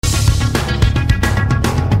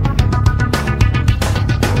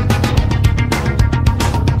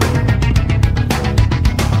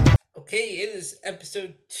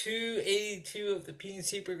episode 282 of the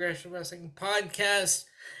PNC Progression Wrestling Podcast.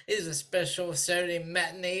 It is a special Saturday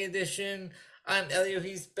matinee edition. I'm Elio.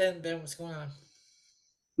 He's Ben. Ben, what's going on?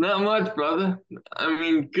 Not much, brother. I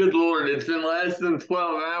mean, good Lord, it's been less than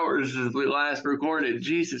 12 hours since we last recorded.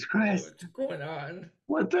 Jesus Christ. What's going on?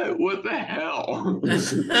 What the hell? but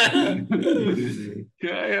Can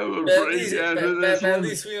I have a at break least, after but, this but at one?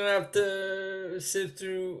 least we don't have to sit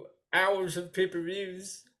through hours of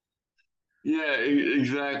pay-per-views. Yeah,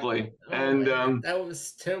 exactly. Oh And man, that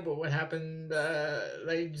was terrible. What happened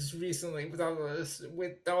like just recently with all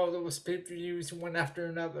those pay-per-views one after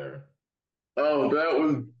another. oh, that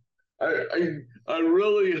was I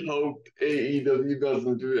really hope AEW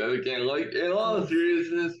doesn't do that again. Like in all Oof.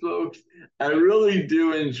 seriousness, folks, I really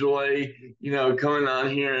do enjoy, coming on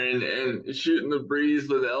here and shooting the breeze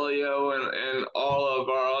with Elio and all of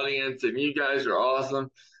our audience, and you guys are awesome.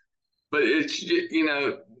 But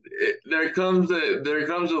there comes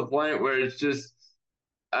a point where it's just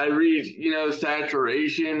I reach,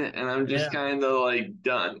 saturation, and I'm just Yeah. kind of like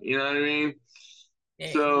done. You know what I mean?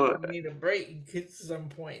 Yeah, So you need a break at some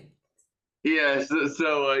point. yeah,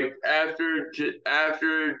 so like after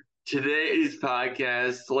today's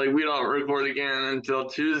podcast, like we don't record again until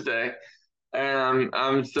Tuesday, and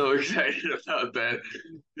I'm so excited about that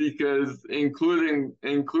because including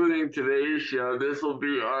today's show, this will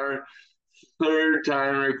be our third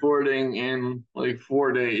time recording in like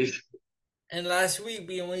 4 days. And last week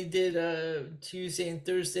we only did Tuesday and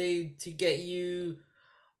Thursday to get you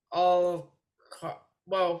all.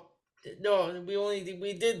 Well, no,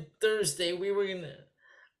 we did Thursday. We were gonna.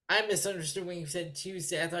 I misunderstood when you said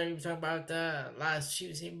Tuesday. I thought you were talking about last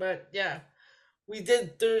Tuesday, but yeah, we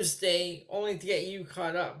did Thursday only to get you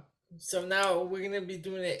caught up. So now we're gonna be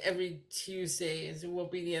doing it every Tuesday, as it will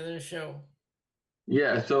be the other show.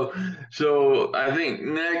 Yeah, so I think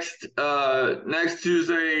next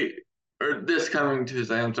Tuesday or this coming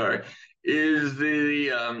Tuesday, I'm sorry, is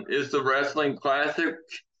the wrestling classic.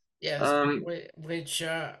 Yes, Um, which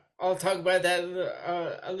I'll talk about that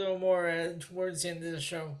a little more towards the end of the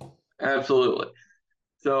show. Absolutely.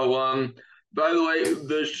 So, by the way,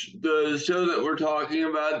 the show that we're talking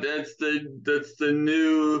about, that's the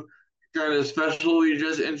new kind of special we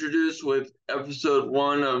just introduced with episode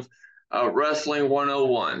one of Wrestling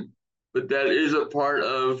 101. But that is a part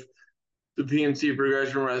of the PNC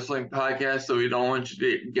Progression Wrestling podcast, so we don't want you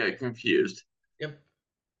to get confused. Yep.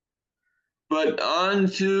 But on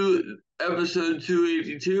to episode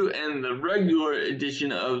 282 and the regular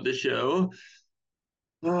edition of the show.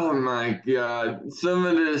 Oh my God. Some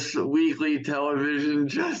of this weekly television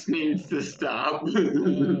just needs to stop.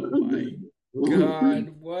 Oh my god,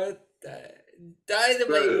 what the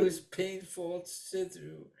Dynamite was painful to sit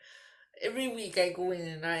through. Every week I go in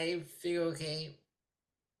and I feel okay.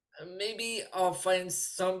 Maybe I'll find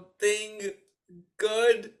something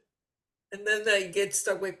good, and then I get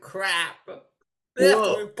stuck with crap. They have to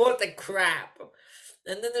Well, report the crap.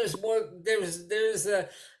 And then there's more. There's a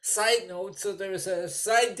side note, so there's a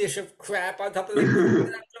side dish of crap on top of the crap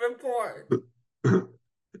they have to report.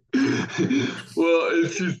 well,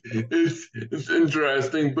 it's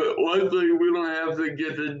interesting, but luckily we don't have to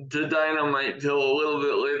get to Dynamite till a little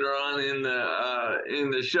bit later on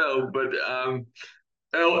in the show. But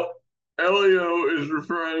El- Elio is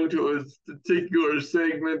referring to a particular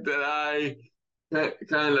segment that I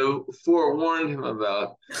kind of forewarned him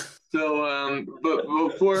about. So, but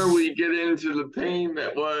before we get into the pain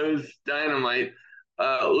that was Dynamite,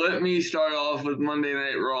 let me start off with Monday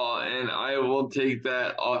Night Raw, and I will take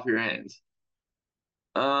that off your hands.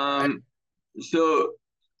 All right. Um, so,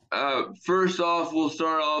 first off, we'll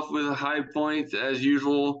start off with high points as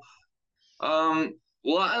usual. A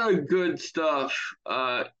lot of good stuff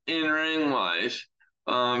in ring wise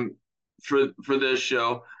for this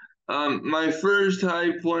show. My first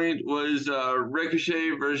high point was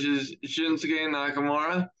Ricochet versus Shinsuke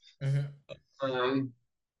Nakamura. Mhm. Um,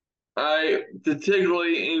 I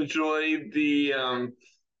particularly enjoyed the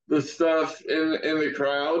stuff in the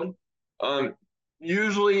crowd. Um,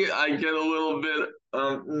 Usually, I get a little bit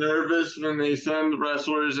nervous when they send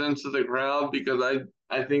wrestlers into the crowd because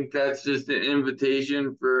I think that's just an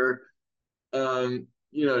invitation for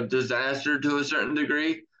disaster to a certain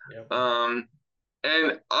degree. Yep. Um,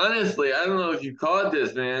 and honestly, I don't know if you caught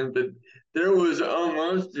this, man, but there was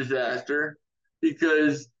almost disaster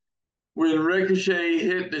because when Ricochet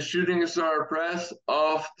hit the shooting star press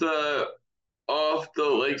off the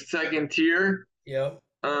like second tier, Yep.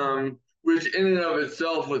 which in and of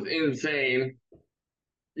itself was insane.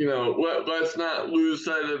 Let's not lose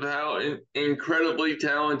sight of how incredibly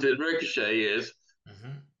talented Ricochet is.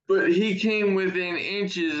 Mhm. but he came within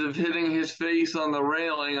inches of hitting his face on the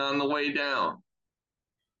railing on the way down.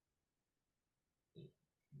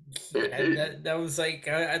 Yeah, that was like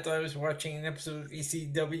I thought I was watching an episode of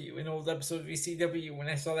VCW, an old episode of VCW. When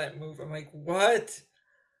I saw that move, I'm like, what?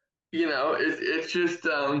 It's just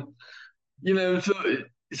so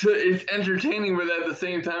it's entertaining, but at the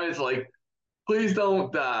same time, it's like, please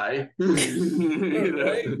don't die.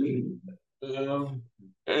 Right?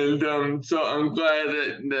 And so I'm glad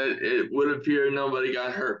that it would appear nobody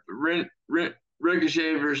got hurt. But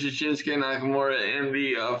Ricochet versus Shinsuke Nakamura in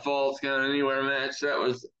the Falls Count Anywhere match, that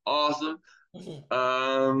was awesome.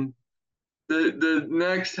 Um, the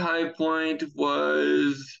next high point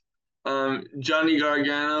was Johnny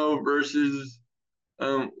Gargano versus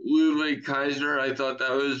Ludwig Kaiser. I thought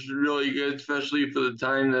that was really good, especially for the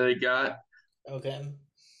time that it got. Okay.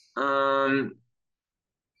 Um,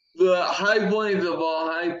 the high points of all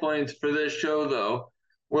high points for this show, though,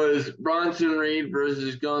 was Bronson Reed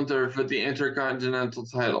versus Gunther for the Intercontinental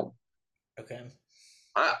title. Okay.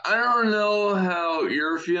 I don't know how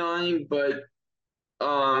you're feeling, but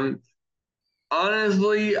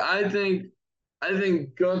honestly, I think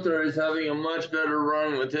Gunther is having a much better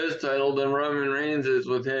run with his title than Roman Reigns is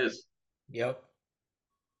with his. Yep.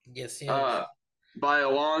 Yes, yes. By a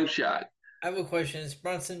long shot. I have a question: is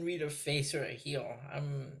Bronson Reed a face or a heel?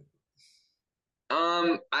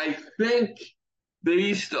 I think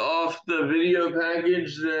based off the video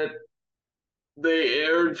package that they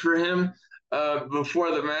aired for him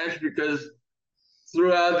before the match, because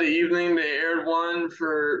throughout the evening they aired one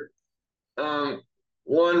for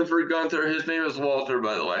Gunther. His name is Walter,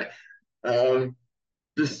 by the way.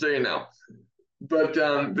 Just so you know. But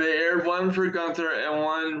they aired one for Gunther and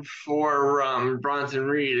one for Bronson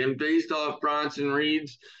Reed. And based off Bronson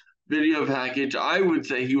Reed's video package, I would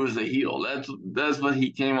say he was a heel. That's what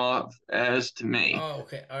he came off as to me. Oh,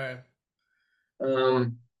 okay, all right.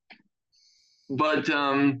 But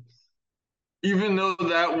even though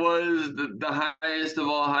that was the highest of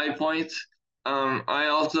all high points, I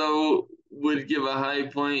also would give a high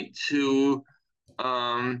point to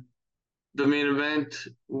the main event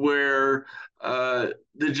where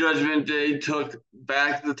the Judgment Day took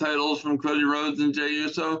back the titles from Cody Rhodes and Jey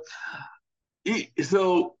Uso.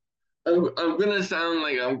 So I'm going to sound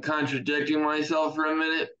like I'm contradicting myself for a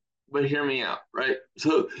minute, but hear me out, right?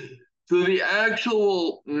 So the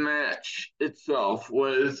actual match itself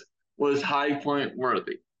was high point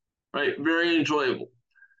worthy, right? Very enjoyable.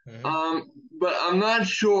 Mm-hmm. But I'm not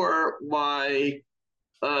sure why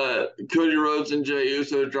Cody Rhodes and Jey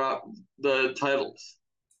Uso dropped the titles.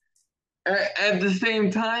 At the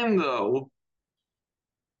same time, though,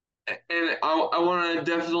 and I want to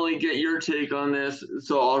definitely get your take on this,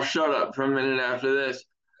 so I'll shut up for a minute after this.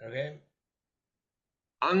 Okay.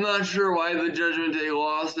 I'm not sure why the Judgment Day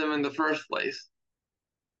lost them in the first place.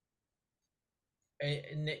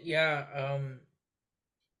 Yeah,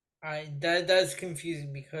 that's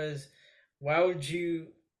confusing because why would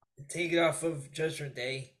you take it off of Judgment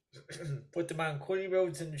Day, put them on Cody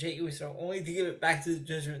Rhodes and Jey Uso, only to give it back to the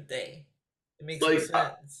Judgment Day? It makes no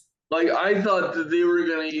sense. I thought that they were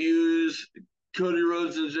going to use Cody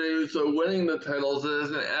Rhodes and Jey Uso winning the titles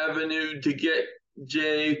as an avenue to get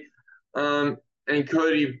Jey and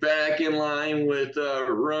Cody back in line with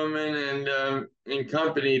Roman and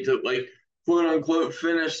company to, like, quote unquote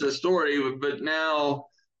finish the story. But now,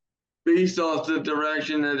 based off the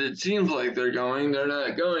direction that it seems like they're going, they're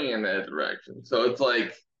not going in that direction. So it's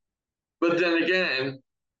like, but then again,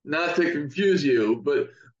 not to confuse you, but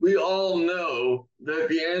we all know that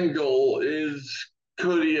the end goal is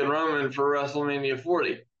Cody and Roman for WrestleMania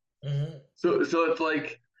 40. Mm-hmm. So it's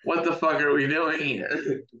like, what the fuck are we doing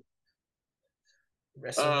here?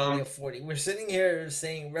 WrestleMania 40. We're sitting here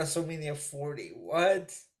saying WrestleMania 40.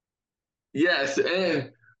 What? Yes,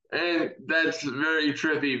 and that's very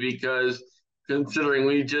trippy because considering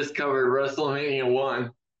we just covered WrestleMania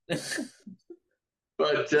 1.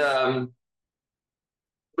 But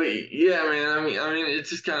yeah, man, I mean it's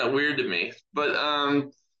just kind of weird to me. But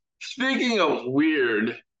speaking of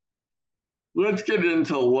weird, let's get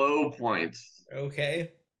into low points.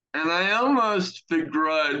 Okay. And I almost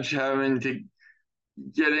begrudge having to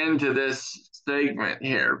get into this segment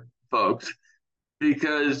here, folks,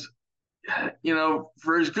 because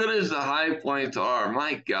for as good as the high points are,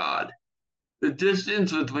 my God, the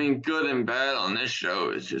distance between good and bad on this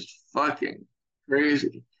show is just fucking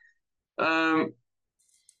crazy.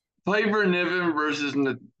 Piper Niven versus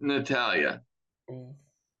Natalya.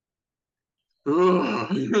 Terrible.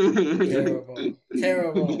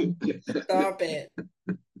 Terrible. Stop it.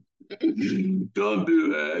 Don't do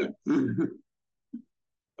that.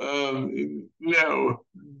 No.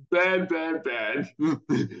 bad, bad, bad.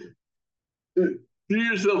 Do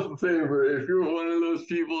yourself a favor. If you're one of those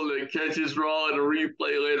people that catches Raw at a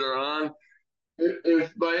replay later on,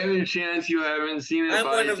 if by any chance you haven't seen it, I'm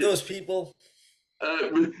one of those people.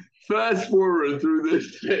 uh, fast forward through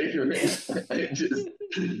this segment. I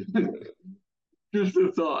just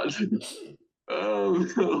a thought.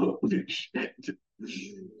 Holy shit.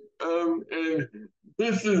 And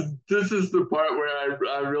this is the part where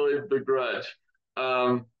I really begrudge,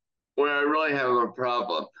 where I really have a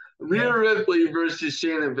problem. Rhea Ripley versus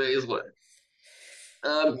Shayna Baszler.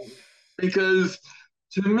 Because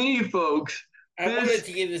to me, folks, I wanted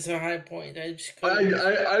to give this a high point. I just couldn't.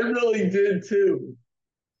 I really did too,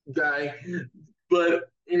 guy. But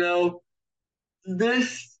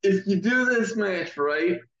this, if you do this match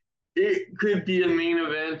right, it could be a main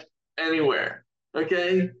event anywhere.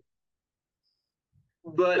 Okay,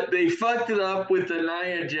 but they fucked it up with the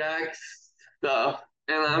Nia Jax stuff,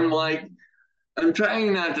 and I'm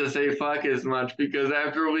trying not to say fuck as much because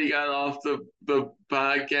after we got off the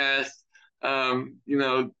podcast,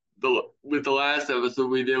 with the last episode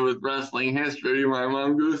we did with wrestling history, my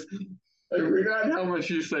mom goes, I forgot how much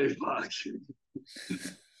you say fuck.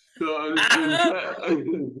 So I'm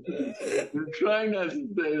trying not to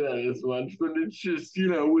say that as much, but it's just,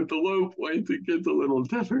 with the low points, it gets a little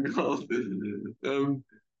difficult.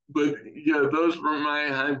 But yeah, those were my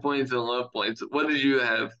high points and low points. What did you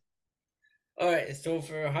have? All right, so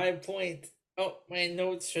for a high point, oh, my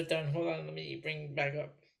notes shut down. Hold on, let me bring it back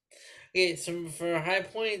up. Okay, so for a high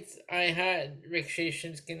point, I had Ricochet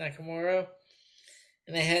Shinsuke Nakamura,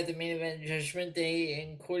 and I had the main event Judgment Day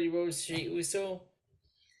and Cody Rhodes Jey Uso,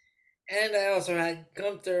 and I also had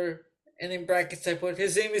Gunther, and in brackets I put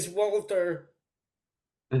his name is Walter,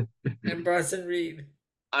 and Bronson Reed.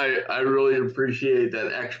 I really appreciate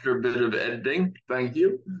that extra bit of editing. Thank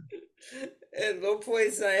you. At low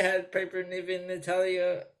points, I had Piper Niven,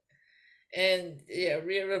 Natalia, and yeah,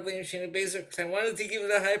 Rhea Ripley and Shayna Baszler. Because I wanted to give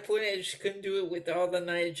it a high point, I just couldn't do it with all the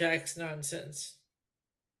Nia Jax nonsense.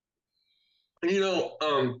 In all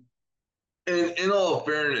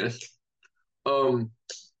fairness, I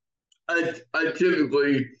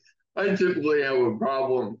typically have a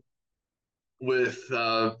problem with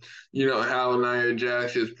how Nia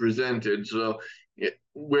Jax is presented. So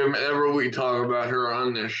whenever we talk about her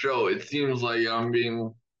on this show, it seems like I'm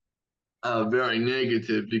being very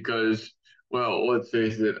negative because, well, let's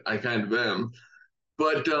face it, I kind of am.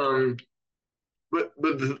 But the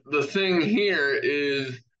thing here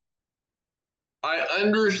is, I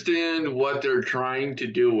understand what they're trying to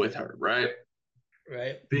do with her, right?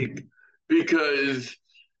 Right. Because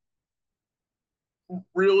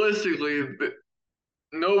realistically,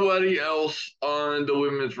 nobody else on the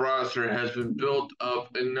women's roster has been built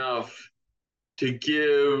up enough to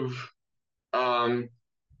give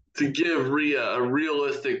Rhea a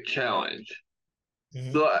realistic challenge.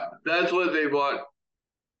 Mm-hmm. So that's what they bought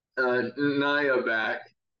Nia back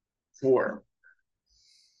for.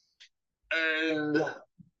 And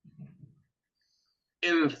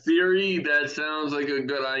in theory, that sounds like a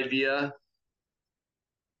good idea,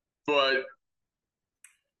 but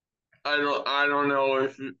I don't know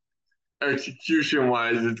if execution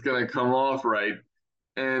wise it's gonna come off right.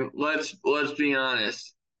 And let's be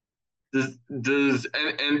honest. And this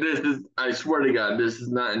is, I swear to God, this is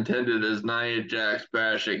not intended as Nia Jax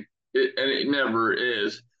bashing, and it never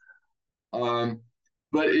is.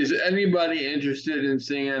 But is anybody interested in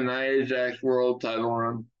seeing a Nia Jax world title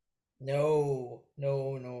run? No, I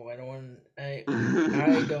don't want. I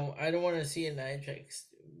don't want to see a Nia Jax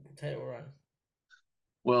title run.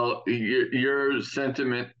 Well, your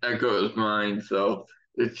sentiment echoes mine, so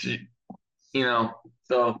it's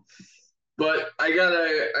so. But I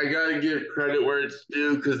gotta give credit where it's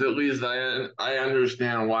due because at least I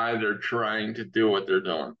understand why they're trying to do what they're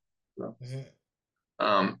doing. So,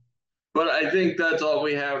 but I think that's all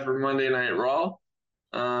we have for Monday Night Raw.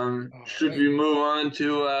 Should we move on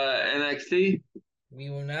to NXT? We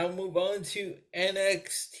will now move on to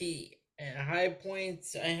NXT. And high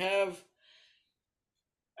points, I have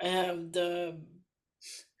the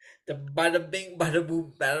Bada Bing Bada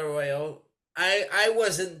Boom Battle Royal. I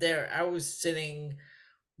wasn't there. I was sitting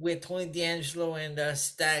with Tony D'Angelo and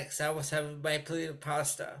Stacks. I was having my plate of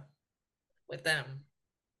pasta with them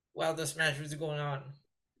while this match was going on.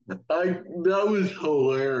 That was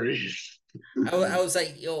hilarious. I was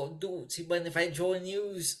like, yo, dude, see, but if I join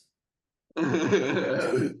yous.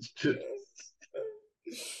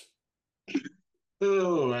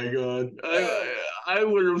 Oh my God. I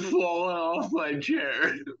would have fallen off my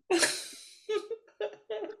chair.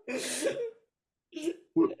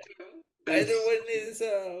 Either one is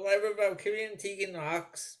Lyra Valkyrie and Tegan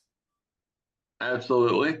Knox.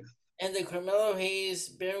 Absolutely. And the Carmelo Hayes,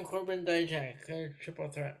 Baron Corbin, Dijak triple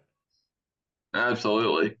threat.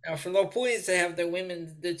 Absolutely. Now for low points, they have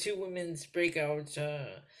the two women's breakout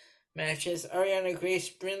matches: Ariana Grace,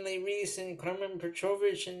 Brindley Reese, and Carmen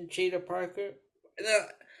Petrovich and Jada Parker.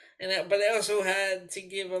 But they also had to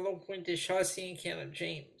give a low point to Shotzi and Caleb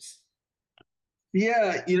James.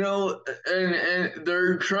 Yeah, and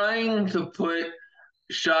they're trying to put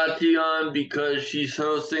Shotzi on because she's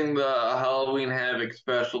hosting the Halloween Havoc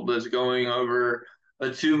special that's going over a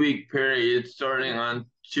 2 week period starting on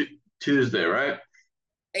Tuesday, right?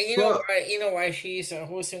 And Well, you know why she's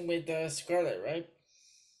hosting with Scarlett, right?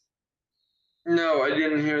 no, I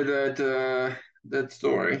didn't hear that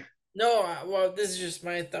story. No, well, this is just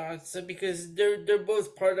my thoughts because they're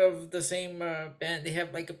both part of the same band. They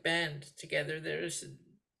have like a band together. There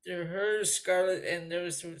her Scarlett and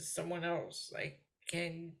there's someone else. I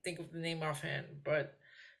can't think of the name offhand, but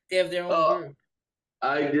they have their own Oh, group.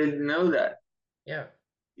 I didn't know that. Yeah.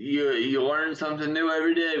 You learn something new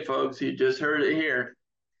every day, folks. You just heard it here.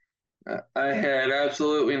 I had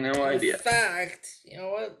absolutely no In idea. fact, you know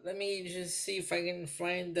what? Let me just see if I can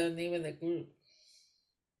find the name of the group.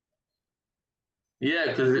 Yeah,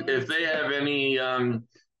 because if they have any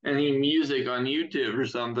music on YouTube or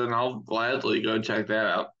something, I'll gladly go check that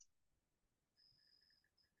out.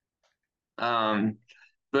 Um,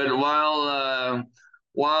 but while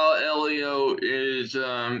Elio is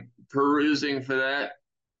perusing for that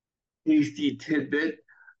tasty tidbit,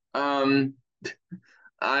 um,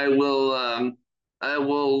 I will I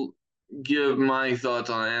will give my thoughts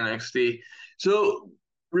on NXT. So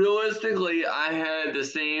realistically, I had the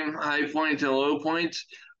same high points and low points.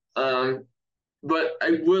 Um, but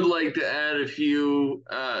I would like to add a few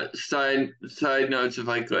side notes if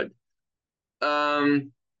I could.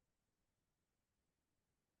 Um,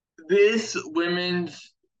 this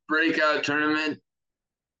women's breakout tournament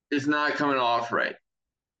is not coming off right.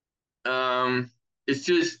 It's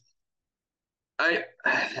just I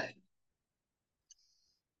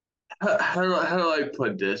how do I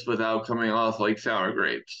put this without coming off like sour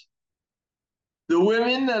grapes? The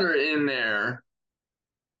women that are in there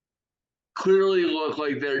clearly look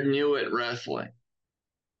like they're new at wrestling,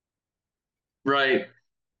 right?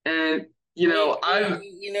 And I've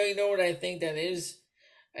You know what I think that is.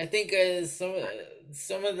 I think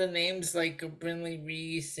some of the names like Brinley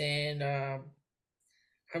Reese and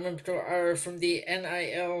Carmen Patrol are from the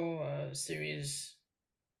NIL series.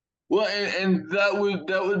 well, and that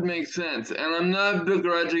would make sense. And I'm not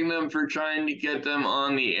begrudging them for trying to get them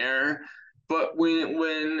on the air, but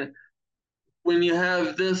when you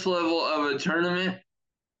have this level of a tournament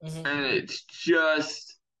and Mm-hmm. it's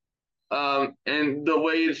just and the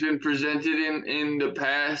way it's been presented in the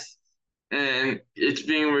past and it's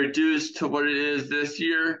being reduced to what it is this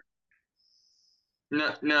year,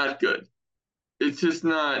 not good. It's just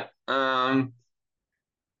not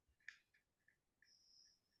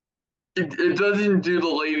it doesn't do the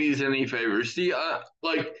ladies any favors. See,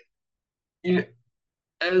 like you know,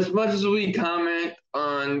 as much as we comment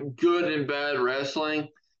on good and bad wrestling,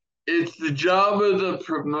 it's the job of the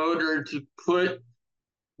promoter to put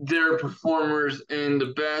their performers in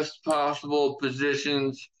the best possible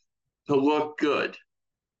positions to look good.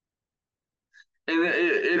 And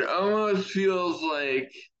it almost feels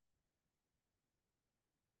like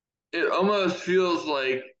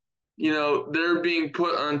they're being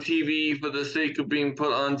put on TV for the sake of being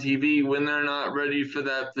put on TV when they're not ready for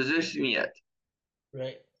that position yet.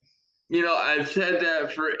 Right. I've said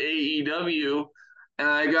that for AEW, and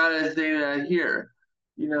I gotta say that here.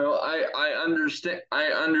 I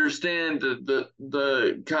understand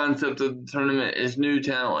the concept of the tournament is new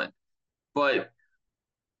talent, but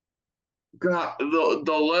God,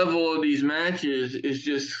 the level of these matches is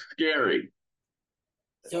just scary.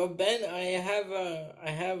 So Ben, I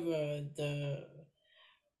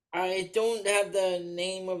don't have the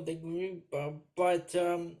name of the group, but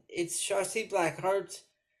it's Shotzi Blackheart,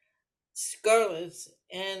 Scarlet,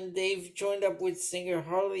 and they've joined up with singer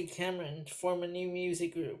Harley Cameron to form a new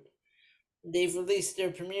music group. They've released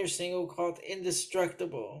their premiere single called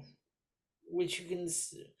 "Indestructible," which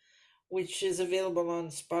which is available on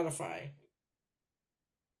Spotify.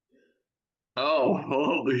 Oh,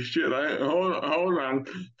 holy shit! Hold on.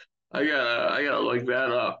 I gotta look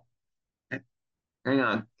that up. Hang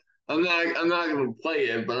on. I'm not gonna play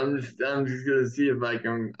it, but I'm just gonna see if I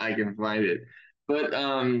can find it. But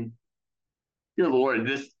good lord,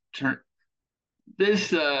 this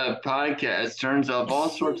podcast turns up all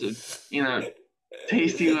sorts of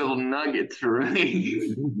tasty little nuggets for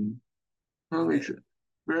me. That makes it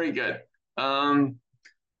very good. Um,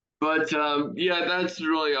 But yeah, that's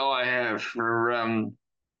really all I have for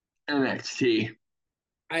NXT.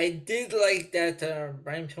 I did like that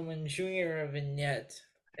Brian Pillman Jr. vignette.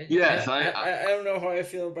 Yes, I don't know how I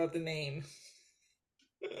feel about the name.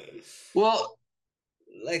 well,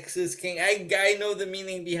 Lexus King. I know the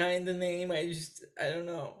meaning behind the name. I don't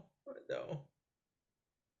know though.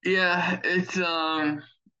 yeah, it's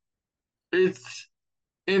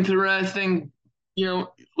interesting, you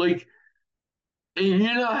know, like, and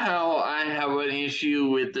you know how I have an issue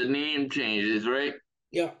with the name changes, right?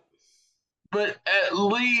 Yeah. But at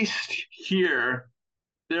least here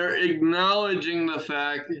they're acknowledging the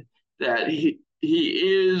fact that he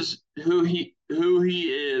is who he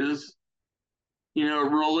is,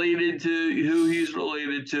 related to who he's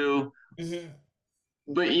related to, Hmm.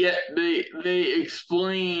 but yet they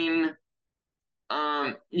explain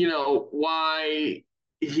why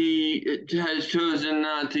he has chosen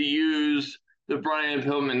not to use the Brian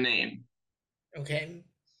Pillman name. Okay.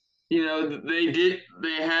 They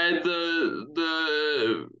had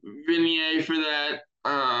the vignette for that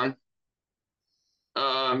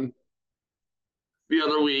um, the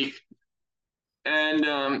other week, and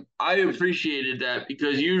I appreciated that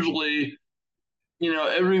because usually,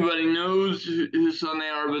 everybody knows whose son they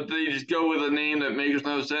are, but they just go with a name that makes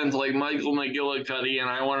no sense, like Michael McGillicuddy, and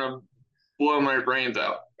I want to blow my brains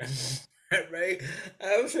out. Right.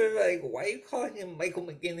 I was sort of like, why are you calling him Michael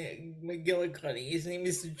McGillicuddy? His name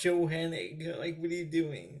is Joe Hennig. Like, what are you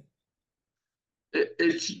doing?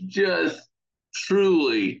 It's just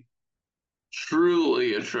truly,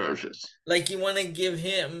 truly atrocious. Like, you want to give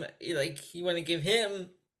him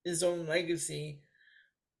his own legacy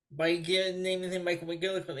by naming him Michael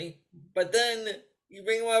McGillicuddy, but then you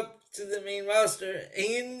bring him up to the main roster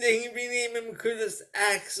and you rename him Curtis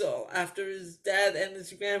Axel after his dad and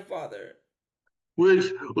his grandfather. Which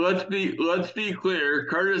let's be clear,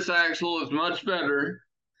 Curtis Axel is much better.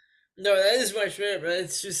 No, that is much better, but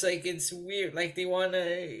it's just like it's weird. Like they want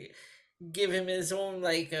to give him his own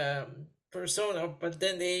like persona, but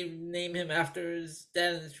then they name him after his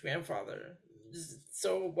dad and his grandfather.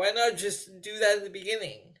 So why not just do that in the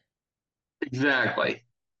beginning? Exactly.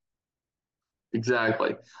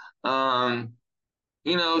 Exactly. Um,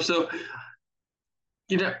 so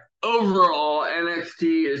you know, overall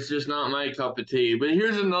NXT is just not my cup of tea. But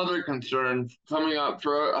here's another concern coming up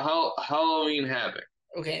for Halloween Havoc.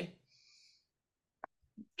 Okay.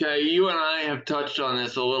 Okay, you and I have touched on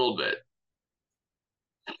this a little bit.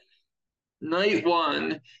 Night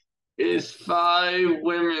one is 5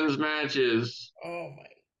 women's matches. Oh my.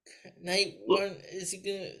 Night one is he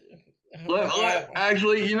gonna? Wow.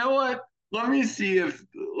 Actually, you know what? Let me see if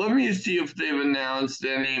they've announced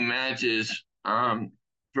any matches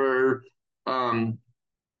for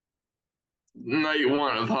night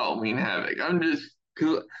one of Halloween Havoc. I'm just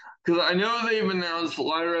because I know they've announced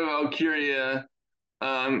Lyra Valkyria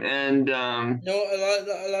and No,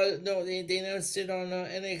 no, they announced it on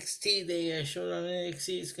NXT. They showed on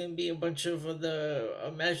NXT it's gonna be a bunch of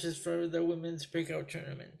the matches for the women's breakout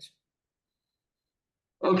tournament.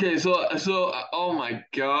 okay, so oh my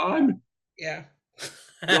god, Yeah.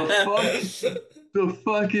 the fuck the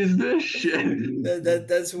fuck is this shit?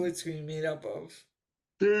 That's what it's being made up of.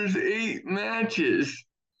 There's 8 matches.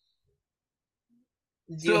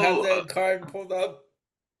 Do you have So the card pulled up?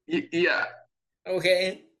 yeah.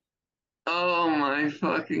 Okay. Oh my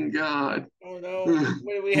fucking god. Oh no.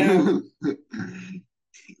 What do we have?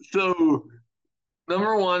 So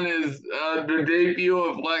number one is the debut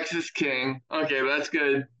of Lexis King. Okay, that's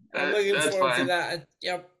good. I'm That looking that's forward to fine. that.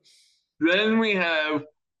 Yep. Then we have,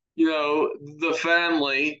 the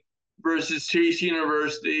family versus Chase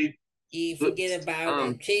University. You forget about it.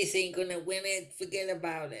 Um, Chase ain't gonna win it. Forget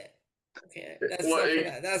about it. Okay, that's what? enough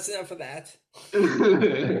of that. That's enough of that.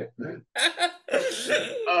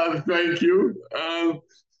 Thank you.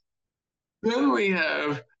 Then we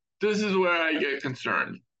have. This is where I get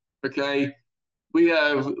concerned. Okay, we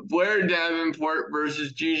have Blair Davenport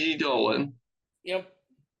versus Gigi Dolan. Yep.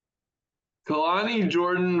 Kalani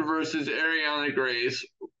Jordan versus Ariana Grace,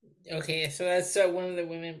 Okay, so that's one of the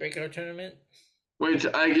women breakout tournament. which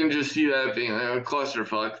I can just see that being a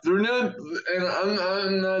clusterfuck. They're not, and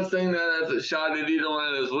I'm not saying that as a shot at either one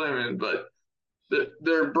of those women, but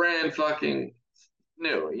they're brand fucking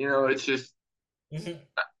new. It's just, Mhm.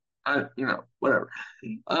 whatever.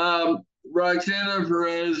 Roxana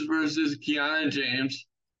Perez versus Kiana James,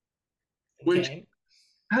 which, Okay.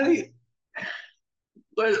 how do you,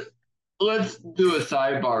 let, let's do a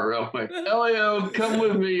sidebar real quick. Elio, come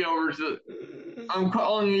with me over to, I'm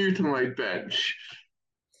calling you to my bench.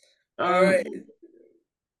 All right.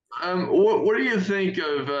 What do you think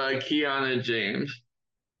of Kiana James?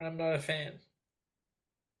 I'm not a fan.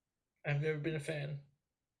 I've never been a fan.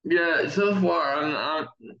 Yeah, so far I'm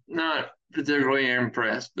not particularly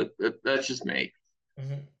impressed, but that's just me.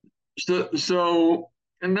 Hmm. So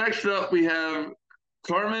and next up we have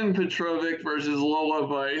Carmen Petrovic versus Lola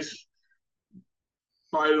Vice.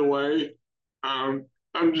 By the way, I'm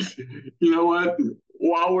just, you know what?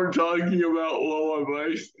 While we're talking about Lola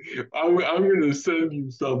Vice, I'm gonna send you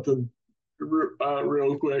something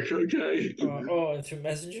real quick, okay? Oh, through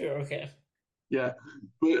Messenger. Okay. Yeah,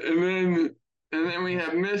 but and then we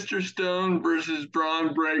have Mr. Stone versus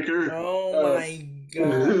Braun Breaker. Oh my God!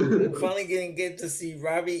 We're finally gonna get to see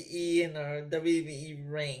Robbie E in a WWE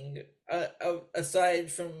ring.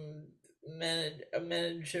 Aside from a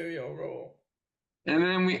managerial role. And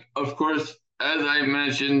then we, of course, as I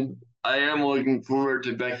mentioned, I am looking forward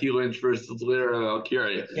to Becky Lynch versus Lyra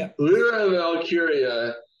Valkyria. Yep. Lyra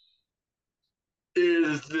Valkyria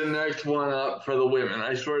is the next one up for the women.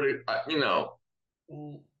 I sort of, you know,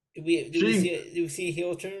 she. Do we see a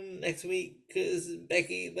heel turn next week? Because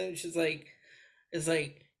Becky Lynch is like,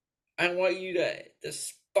 I want you to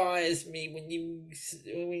despise me when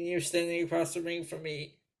you're standing across the ring from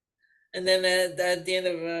me. And then at the end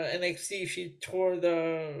of NXT, she tore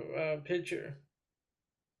the picture.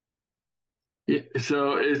 Yeah,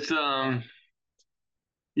 so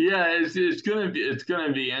yeah, it's gonna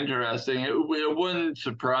be interesting. It wouldn't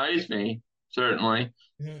surprise me certainly.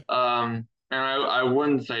 Mhm. And I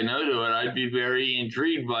wouldn't say no to it. I'd be very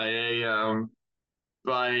intrigued by a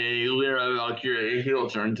Lyra Valkyria heel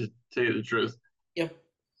turn, to tell you the truth. Yep.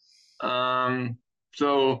 Um,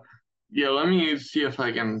 so yeah, let me see if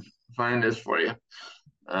I can find this for you.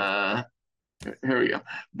 Uh, Here we go.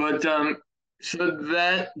 But so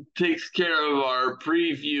that takes care of our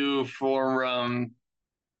preview for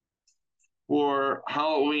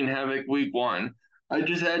Halloween Havoc Week 1. I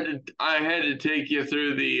had to take you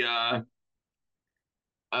through the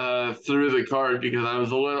card because I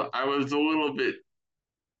was a little bit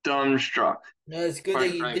dumbstruck, No, it's good that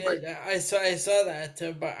quite you frankly. did. I saw that,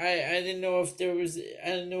 but I didn't know if there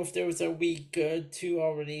was a week two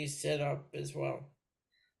already set up as well,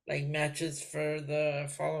 like matches for the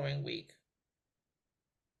following week.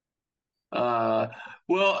 Uh,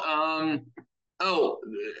 well, oh,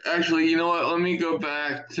 actually, you know what? Let me go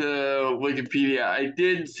back to Wikipedia. I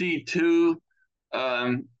did see two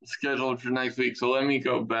scheduled for next week, so let me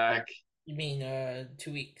go back. You mean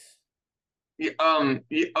 2 weeks? Yeah,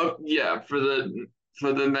 yeah, yeah, for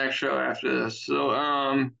the next show after this. So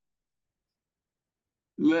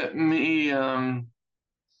let me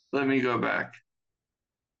let me go back.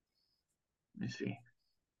 Let me see.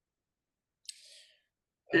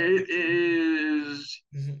 It is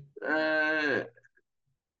Mhm. uh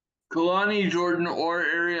Kalani Jordan or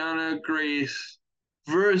Ariana Grace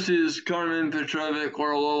versus Carmen Petrovic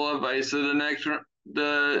or Lola Vice at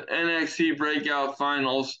the NXT Breakout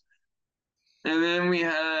Finals. And then we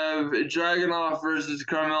have Dragunov versus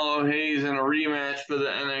Carmelo Hayes in a rematch for the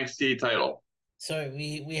NXT title.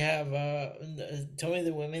 Sorry, we have tell me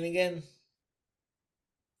the women again.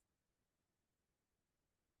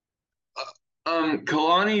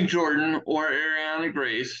 Kalani Jordan or Ariana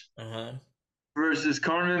Grace Uh-huh. versus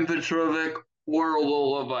Carmen Petrovic or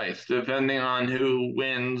Lola Vice, depending on who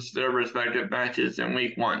wins their respective matches in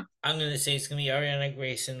week 1. I'm gonna say it's gonna be Ariana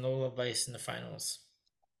Grace and Lola Vice in the finals.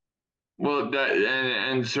 Well,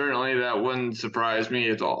 and certainly that wouldn't surprise me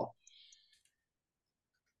at all.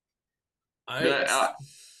 All right. That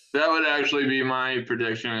that would actually be my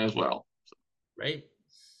prediction as well. Right.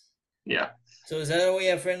 Yeah. So is that all we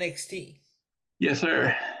have for NXT? Yes,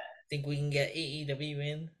 sir. Think we can get AEW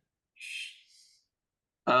in?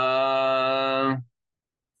 Uh,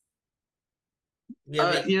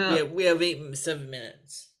 yeah. We have 7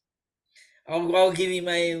 minutes. I'll give you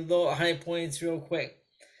my low high points real quick.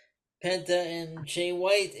 Penta and Jay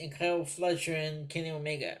White and Kyle Fletcher and Kenny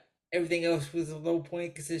Omega. Everything else was a low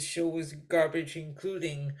point because this show was garbage,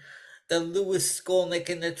 including the Lewis Skolnick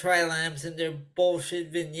and the Tri-Lambs and their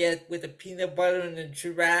bullshit vignette with the peanut butter and the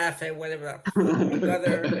giraffe and whatever the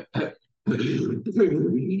other. And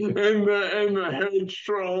the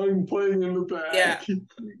headstrong playing in the Yeah, back.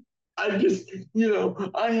 I just,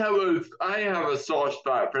 I have a soft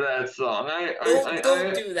spot for that song.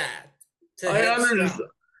 don't do that to I understand. Headstrong.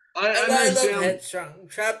 I I love understand. Headstrong.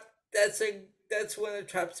 Trap. That's one of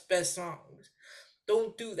Trap's best songs.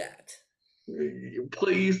 Don't do that.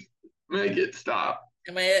 Please make it stop.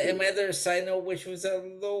 Am I there? Side note, which was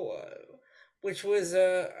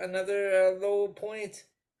another low point.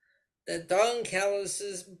 The Don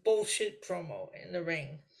Callis's bullshit promo in the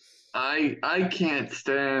ring. I can't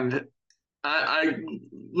stand I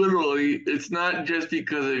literally, it's not just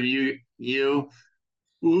because of you,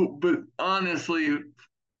 but honestly,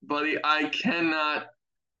 buddy, I cannot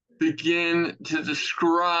begin to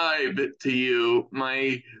describe to you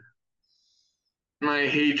my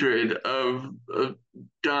hatred of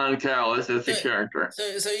Don Callis as So, a character.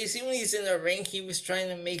 so you see, when he's in the ring, he was trying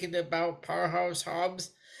to make it about Powerhouse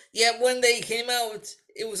Hobbs. Yeah, when they came out,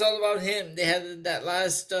 it was all about him. They had that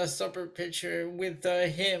last supper picture with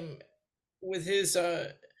him, with his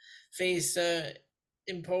face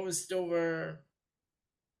imposed over.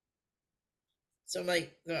 So I'm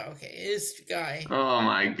like, oh, okay, this guy. Oh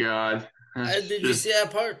my God. It's Did you just see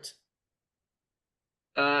that part?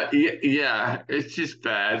 yeah, it's just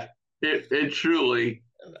bad. It truly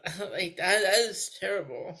Like that is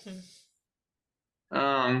terrible.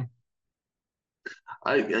 um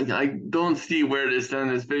I don't see where to send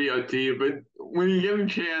this video to you, but when you get a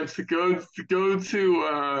chance, go to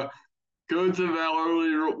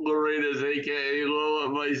Valerie Loreda's, aka Lola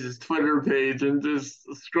Vice's Twitter page, and just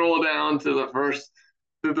scroll down to the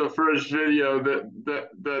first video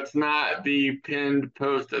that's not the pinned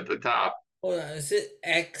post at the top. Hold on, is it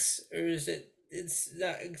X or is it? It's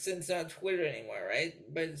not Twitter anymore, right?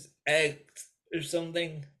 But it's X or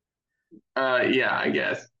something. Yeah, I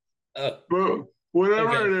guess. Oh, But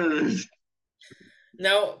whatever okay. it is,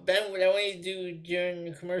 Now, Ben, what I want you to do during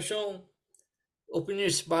the commercial, open your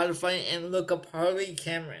Spotify and look up Harley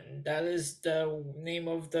Cameron. That is the name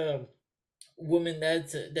of the woman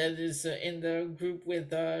that is in the group with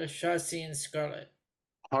Shotzi and Scarlett.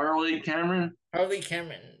 Harley Cameron. Harley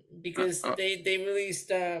Cameron, Uh, because uh, they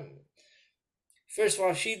released. First of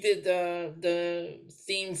all, she did the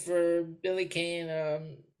theme for Billy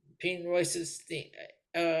Kane, Peyton Royce's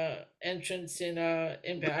entrance in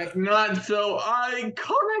Impact. Not so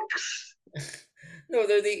iconics. No,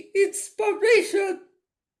 they're the inspiration.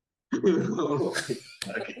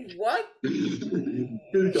 Okay. What?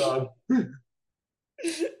 Good God. And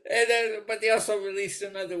then, but they also released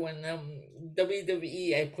another one.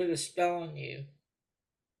 WWE, I put a spell on you.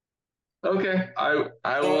 Okay, I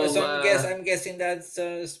So, will. so I'm guessing that's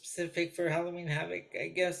specific for Halloween Havoc, I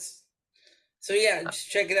guess. So yeah, just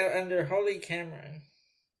check it out under Harley Cameron,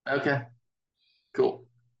 Okay, cool.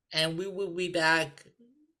 and we will be back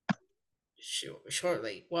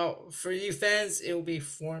shortly. Well, for you fans, it will be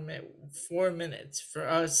 4 minutes. For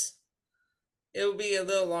us, it will be a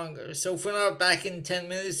little longer. So if we're not back in 10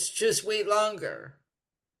 minutes, just wait longer.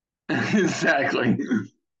 Exactly.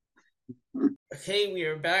 Okay, we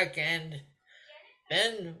are back, and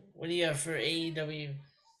Ben, what do you have for AEW?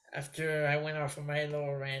 After I went off of my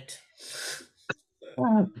little rant.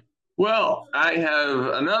 Well, I have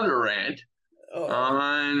another rant Oh.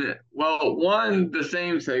 on, well, one the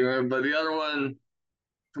same segment, but the other one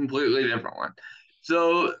completely different one.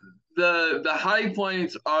 So the high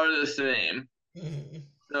points are the same.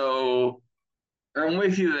 So I'm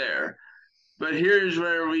with you there. But here's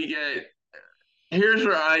where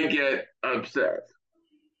I get upset.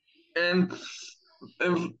 And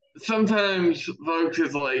sometimes folks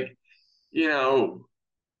is like, you know,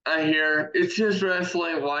 I hear it's just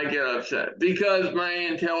wrestling. Why get upset? Because my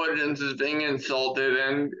intelligence is being insulted,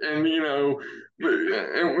 and and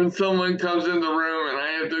when someone comes in the room and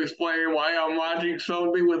I have to explain why I'm watching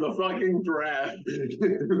something with a fucking draft,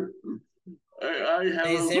 I have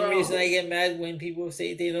The a same reason I problem. get mad when people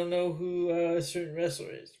say they don't know who a certain wrestler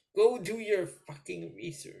is. Go do your fucking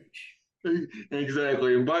research.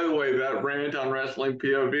 Exactly. And by the way, that rant on wrestling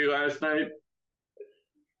POV last night,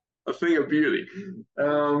 a thing of beauty.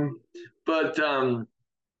 Um, but um,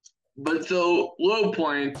 but so low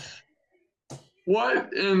points.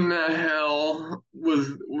 What in the hell was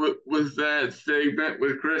that segment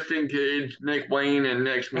with Christian Cage, Nick Wayne, and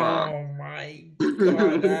Nick's mom? Oh my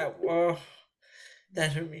god,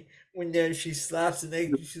 that hurt me. When she slaps the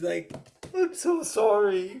egg, she's like, "I'm so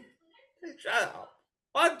sorry." Shut up.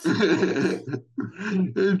 What?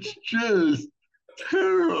 It's just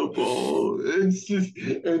terrible. It's just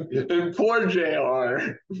and poor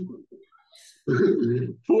JR.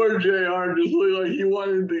 Poor JR just looked like he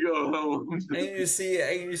wanted to go home. I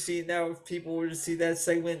can see now if people were to see that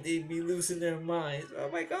segment, they'd be losing their minds. Oh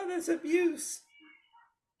my god, that's abuse.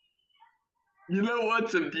 You know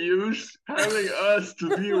what's abuse? Having us,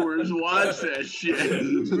 the viewers, watch that shit.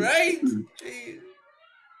 Right? Jeez.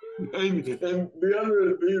 And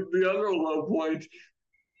the other low point,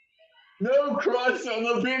 no crust on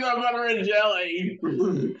the peanut butter and jelly.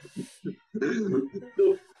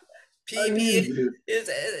 I PB mean, is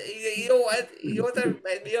you know what? You know what that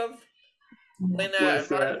reminded me of? When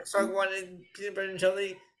what's Roderick that? Strong wanted peanut butter and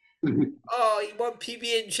jelly. Oh, you want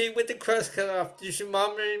PB and J with the crust cut off? Did your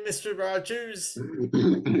mom marry Mr. Rogers?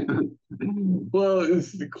 Well,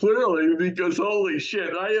 it's clearly because holy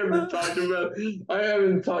shit, I haven't talked about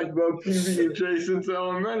PB and J since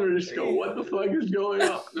elementary school. What the fuck is going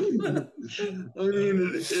on? I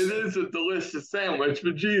mean, it is a delicious sandwich,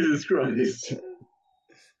 but Jesus Christ.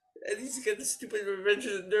 And he's got the stupid Revenge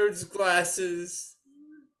of the Nerds glasses.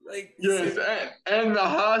 Like, Yes, and the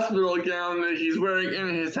hospital gown that he's wearing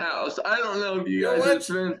in his house. I don't know if you you know guys have what?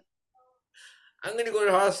 spent. I'm gonna go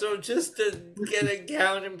to the hospital just to get a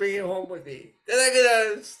gown and bring it home with me. Then I'm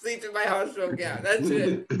gonna sleep in my hospital gown. That's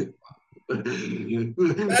it.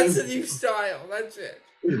 That's the new style. That's it.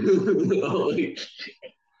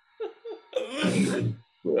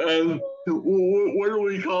 What do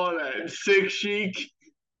we call that? Sick chic?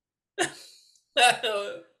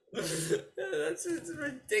 That's it's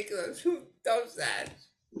ridiculous. Who does that?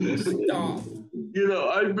 Stop. You know,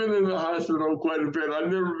 I've been in the hospital quite a bit.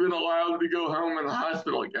 I've never been allowed to go home in a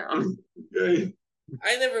hospital gown. Okay.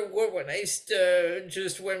 I never wore one. I used to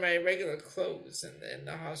just wear my regular clothes in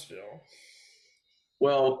the hospital.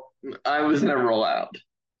 Well, I was never allowed.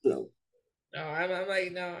 So. No, I'm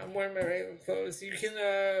like, no, I'm wearing my regular clothes. You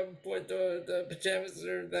can put the pajamas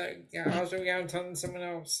or the hospital gown on someone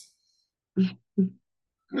else.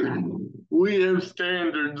 We have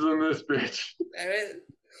standards in this bitch.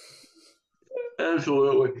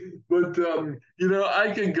 Absolutely. But you know,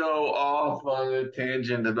 I could go off on a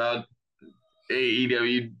tangent about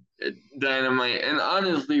AEW Dynamite, and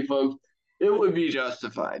honestly, folks, it would be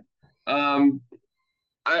justified. Um,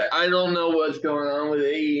 I don't know what's going on with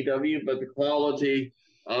AEW, but the quality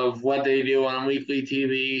of what they do on weekly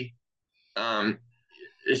TV,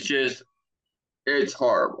 it's just it's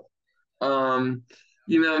horrible. Um,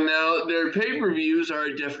 you know, now their pay-per-views are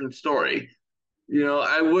a different story. You know,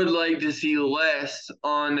 I would like to see less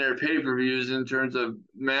on their pay-per-views in terms of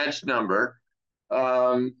match number.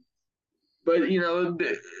 Um, but you know,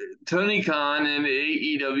 Tony Khan and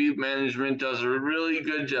AEW management does a really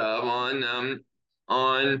good job on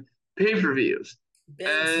pay-per-views.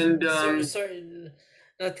 Ben, And sorry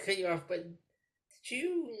not to cut you off, but did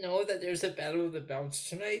you know that there's a battle of the belts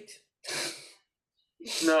tonight?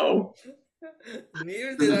 no.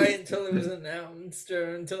 Neither did I until it was announced,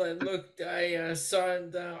 or until I looked. I saw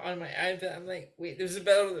it on my iPad. I'm like, wait, there's a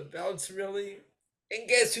battle of the belts, really? And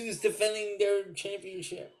guess who's defending their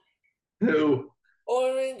championship? Who?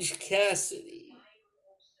 Orange Cassidy.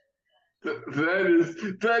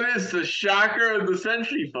 That is the shocker of the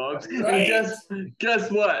century, folks. And Right?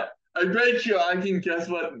 guess what? I bet you I can guess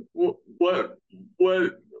what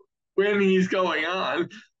when he's going on.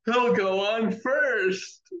 He'll go on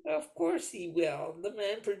first. Of course he will. The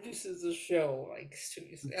man produces a show. Like,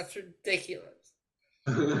 seriously, that's ridiculous.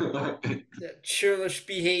 That churlish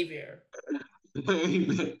behavior.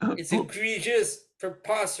 It's egregious,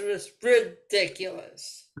 preposterous,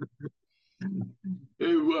 ridiculous.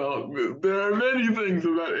 Well, there are many things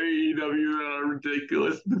about AEW that are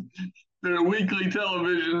ridiculous. Their weekly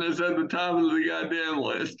television is at the top of the goddamn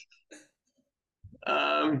list.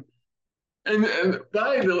 And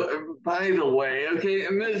by the way, okay,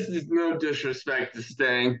 and this is no disrespect to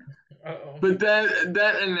Sting, Uh-oh. but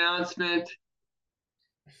that announcement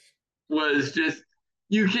was just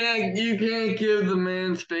you can't give the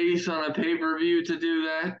man space on a pay-per-view to do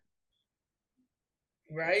that.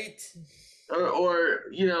 Right? Or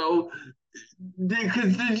you know,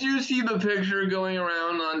 because did you see the picture going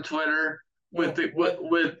around on Twitter with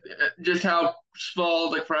with just how small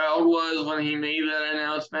the crowd was when he made that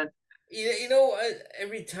announcement? You know what?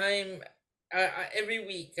 Every time, every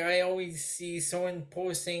week, I always see someone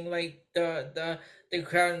posting like the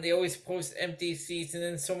crowd, and they always post empty seats, and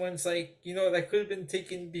then someone's like, that could have been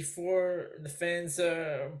taken before the fans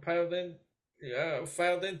filed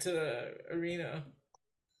into the arena,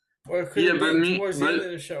 or it could Yeah, have been towards the end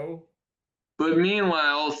of the show. but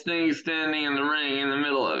meanwhile, Sting's standing in the ring in the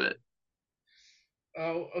middle of it.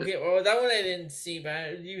 Oh, okay. Well, that one I didn't see,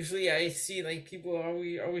 but usually I see like people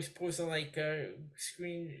always posting like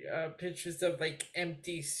screen pictures of like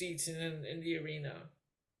empty seats in the arena.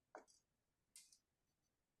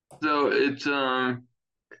 So it's I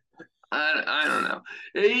don't know.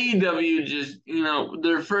 AEW just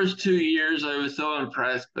their first 2 years I was so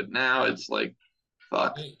impressed, but now it's like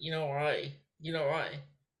fuck. You know why? You know why?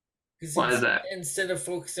 Why Because is that? instead of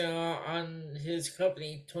focusing on his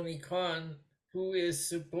company, Tony Khan, who is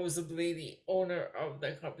supposedly the owner of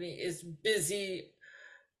the company, is busy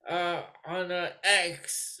on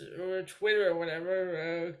X or Twitter or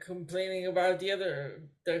whatever, complaining about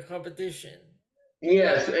the competition.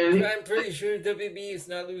 Yes, and I'm pretty sure WB is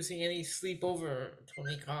not losing any sleep over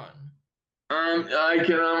Tony Khan. I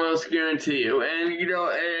can almost guarantee you. And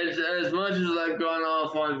as much as I've gone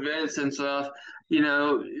off on Vince and stuff,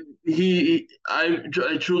 I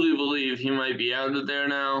truly believe he might be out of there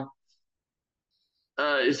now.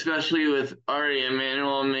 Especially with Ari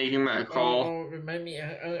Emanuel making that call. Remind me.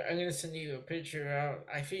 I'm gonna send you a picture out.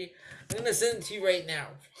 I'm gonna send it to you right now.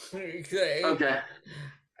 Okay, I'm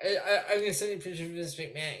gonna send you a picture of Vince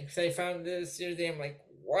McMahon because I found this the other day. I'm like,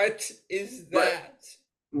 what is but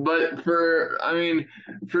that? for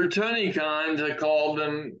Tony Khan to call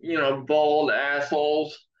them, bald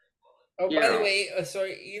assholes, Oh, you by the know, way,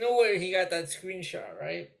 sorry. You know where he got that screenshot,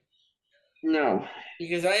 right? no.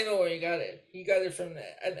 Because I know where he got it. He got it from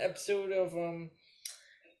an episode of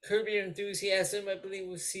Curb Your Enthusiasm. I believe it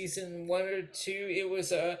was season 1 or 2. It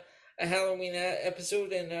was a Halloween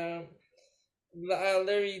episode, and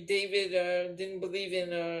Larry David didn't believe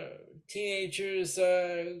in teenagers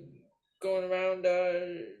going around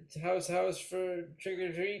house to house for trick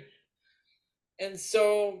or treat, and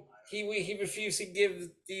so he refused to give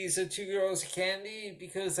these two girls candy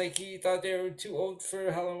because like he thought they were too old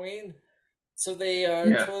for Halloween. So they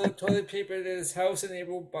Yeah. toilet papered his house and they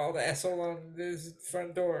wrote "bald asshole" on his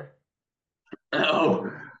front door.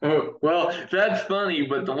 Well, that's funny,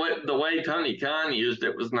 but the way Tony Khan used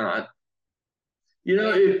it was not.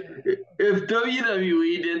 Yeah. If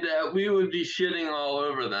WWE did that, we would be shitting all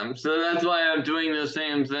over them. So that's why I'm doing the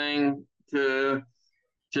same thing to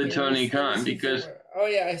Okay, Tony let me Khan see if it because worked. Oh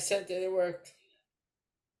yeah, I sent it. It worked.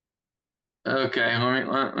 okay,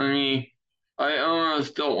 let me. I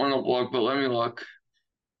almost don't want to look, but let me look.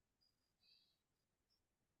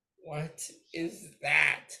 What is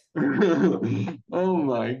that? Oh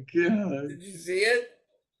my god, Did you see it?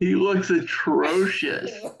 he looks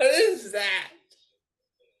atrocious. What is that?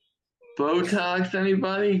 Botox,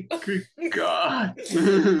 anybody? Good God.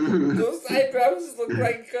 Those eyebrows look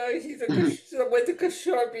like someone took a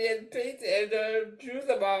Sharpie and paint and drew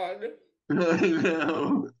them on. I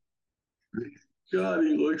know. God,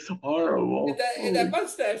 he looks horrible. And that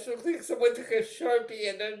mustache looks like someone took a Sharpie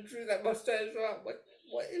and drew that mustache on.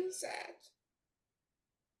 What is that?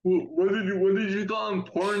 What did you call him?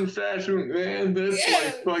 Porn stash man? That's Yeah.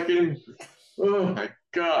 like fucking. Oh my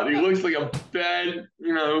God, he looks like a bad,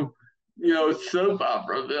 soap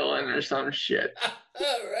opera villain or some shit.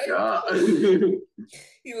 Right? God.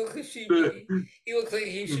 He looks like The- he looks like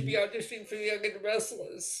he should be auditioning for the Young and the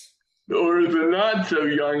Restless. or the not so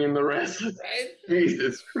young and the rest. Right?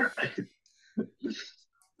 Jesus Christ.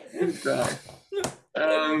 God.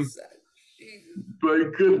 What is that? Jesus.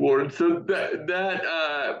 But good Lord. So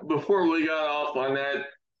before we got off on that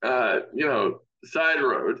side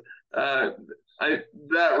road, uh I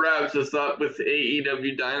that wraps us up with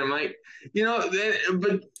AEW Dynamite. But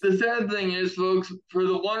the sad thing is, folks, for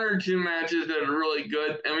the one or two matches that are really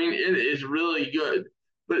good, I mean, it is really good,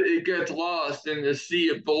 but it gets lost in the sea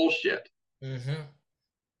of bullshit. Mm-hmm.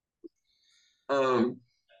 Um,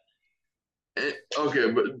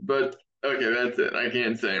 okay, but okay, that's it. I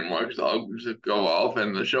can't say anymore because I'll just go off,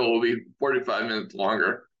 and the show will be 45 minutes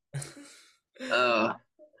longer. Uh,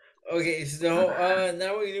 Okay, so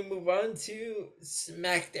now we're gonna move on to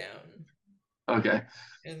SmackDown, okay.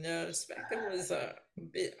 and SmackDown was a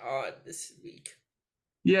bit odd this week.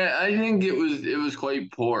 Yeah, I think it was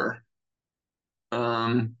quite poor.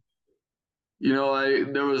 Um, I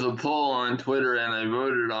there was a poll on Twitter and I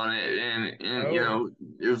voted on it, and Oh,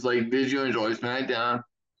 it was like, did you enjoy SmackDown?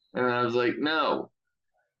 And I was like, no.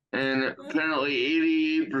 And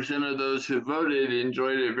apparently 88% of those who voted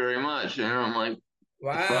enjoyed it very much. And I'm like,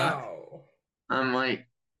 the fuck? wow. I'm like,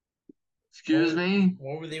 excuse me?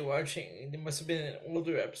 What were they watching? It must have been an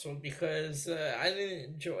older episode because I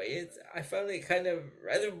didn't enjoy it. I found it kind of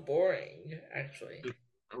rather boring, actually.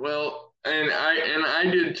 Well, and I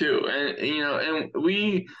did too. And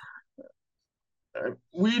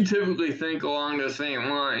we typically think along the same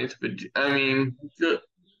lines, but I mean, good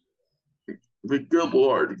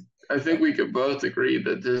Lord, I think we could both agree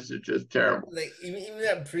that this is just terrible. Like even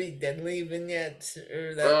that pretty deadly vignette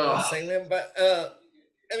or that little Oh, segment, but I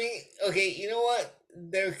mean, okay, you know what?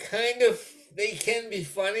 They can be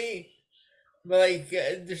funny, but like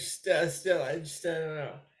they're still I don't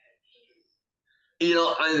know.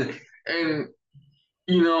 and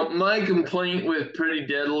my complaint with Pretty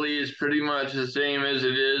Deadly is pretty much the same as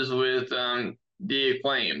it is with The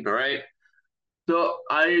Acclaimed, right? So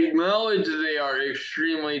I acknowledge they are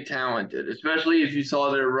extremely talented, especially if you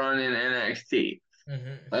saw their run in NXT.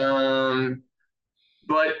 Mm-hmm.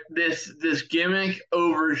 But this gimmick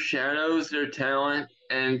overshadows their talent,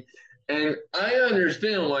 and And I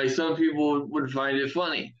understand why some people would find it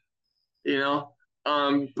funny, you know.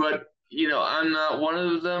 But I'm not one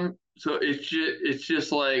of them, so it's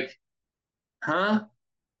just like, huh?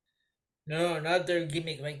 No, not their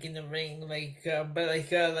gimmick, like in the ring, but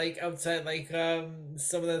like outside,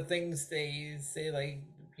 some of the things they say, like,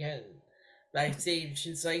 yeah, backstage.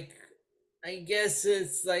 It's like, I guess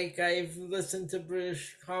it's like I've listened to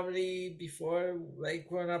British comedy before, like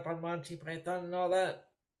growing up on Monty Python and all that.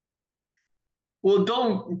 Well,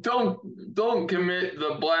 don't commit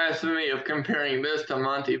the blasphemy of comparing this to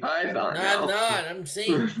Monty Python No, I'm now. not. I'm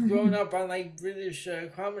saying growing up on like British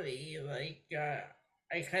comedy,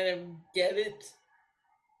 I kind of get it.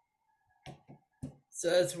 So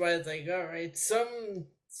that's why it's like, all right,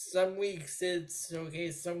 some weeks it's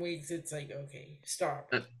okay, some weeks it's like, okay,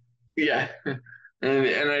 stop. Yeah.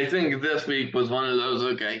 And I think this week was one of those,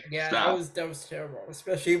 okay, Yeah, stop. that was terrible,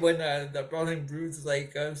 especially when the Brawling Brutes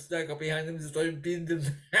like snuck up behind them and started beating them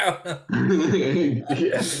down.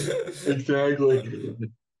 Yeah, exactly.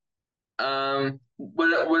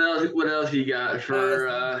 What else you got uh,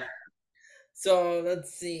 for so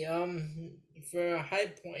let's see. For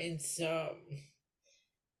high points,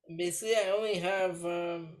 basically I only have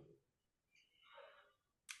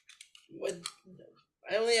what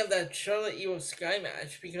I only have that Charlotte Io Sky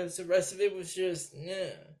match because the rest of it was just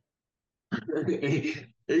yeah.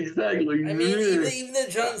 exactly. I mean, even the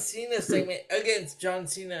John Cena segment against John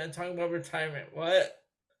Cena talking about retirement. What?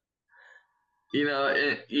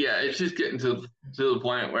 Yeah, it's just getting to the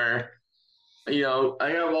point where I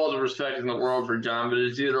have all the respect in the world for John, but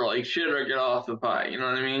it's either like shit or get off the pie. You know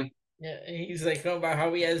what I mean? Yeah, and he's like talking about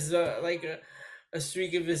how he has like a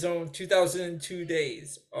streak of his own, 2002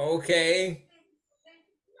 days. Okay.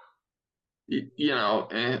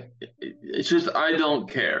 It's just I don't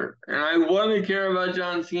care, and I want to care about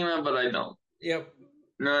John Cena, but I don't. Yep.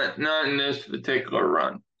 Not in this particular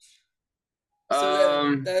run. So that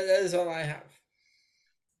Um, that is all I have.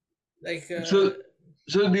 Like so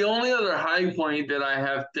so the only other high point that I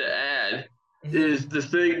have to add is mhm. the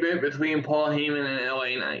segment between Paul Heyman and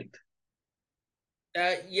LA Knight.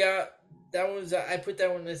 Yeah, that was I put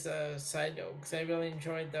that one as a side note because I really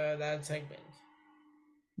enjoyed that segment.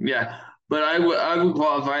 Yeah, but I would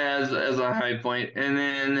qualify as a high point, and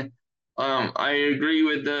then I agree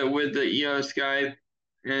with the EO Sky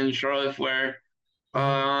and Charlotte Flair.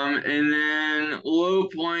 Mhm. And then low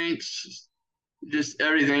points, just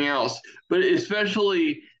everything else, but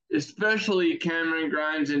especially Cameron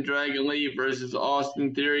Grimes and Dragon Lee versus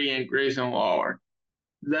Austin Theory and Grayson Waller.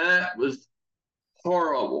 That was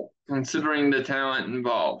horrible considering the talent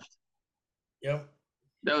involved. Yep.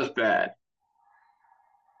 That was bad.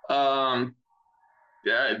 Um,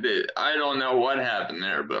 yeah, I don't know what happened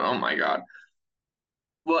there, but oh my god.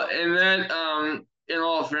 Well, and that in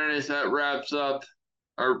all fairness, that wraps up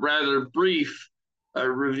a rather brief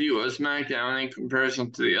review of SmackDown in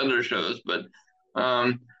comparison to the other shows. But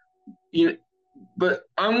um, you, but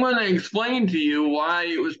I'm going to explain to you why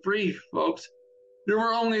it was brief, folks. There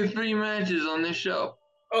were only 3 matches on this show.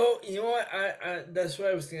 Oh, you know what? I that's what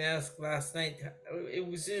I was gonna ask last night. It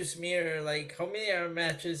was just me, or like how many other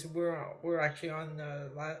matches were actually on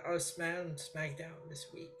our SmackDown this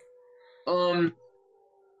week? Um,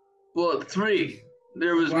 well, 3.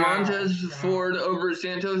 There was Wow, Montez wow. Ford over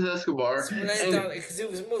Santos Escobar, So when I and thought, because it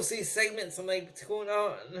was mostly segments, I'm like, what's going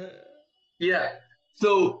on? yeah.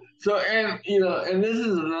 And this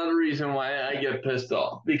is another reason why I get pissed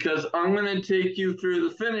off because I'm gonna take you through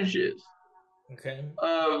the finishes Okay.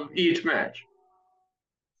 of each match.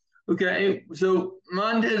 Okay, so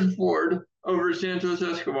Montez Ford over Santos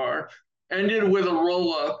Escobar ended with a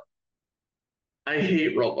roll up. I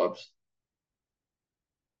hate roll ups.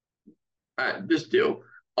 Just do.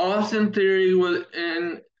 Austin Theory was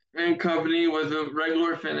in company with a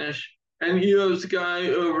regular finish, and Io Sky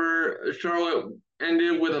over Charlotte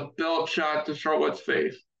ended with a belt shot to Charlotte's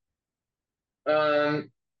face. Um,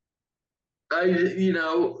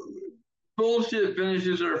 bullshit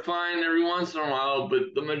finishes are fine every once in a while, but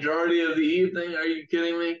the majority of the evening, are you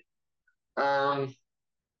kidding me? Um,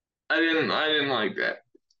 I didn't like that.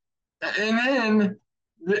 And then,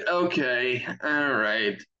 okay, all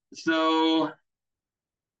right. So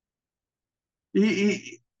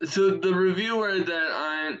so the reviewer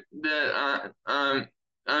that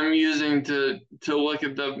I'm using to look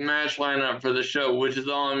at the match lineup for the show, which is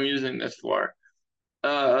all I'm using this for,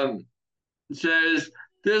 um, says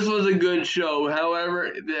this was a good show.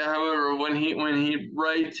 However, when he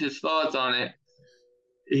writes his thoughts on it,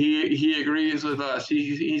 he agrees with us.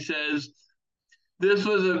 He says this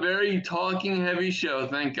was a very talking heavy show.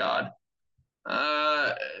 Thank God.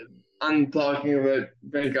 Uh, I'm talking about.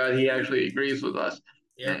 Thank God he actually agrees with us.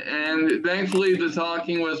 Yep. And thankfully, the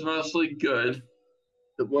talking was mostly good.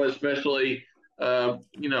 Well, especially, Paul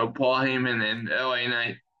Heyman and LA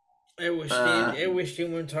Knight. I wish they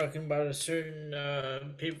weren't talking about a certain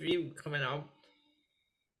pay per view coming out.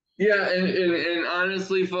 Yeah, and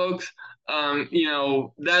honestly, folks,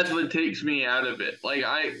 that's what takes me out of it. Like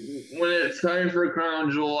when it's time for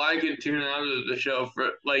Crown Jewel, I can tune out of the show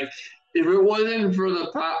for like, if it wasn't for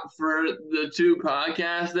the two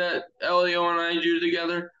podcasts that Elio and I do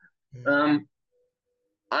together, um,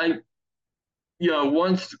 I,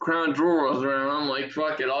 once Crown Jewel rolls around, I'm like,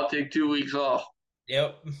 fuck it, I'll take 2 weeks off.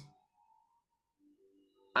 Yep.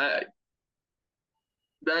 I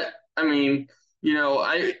I mean,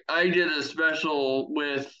 I did a special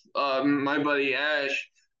with my buddy Ash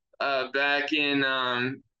back in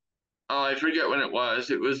oh, I forget when it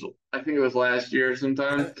was. I think it was last year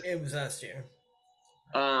sometime. It was last year.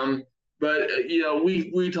 Um, but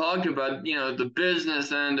we talked about the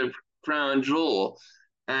business end of Crown Jewel,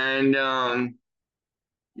 and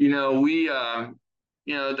we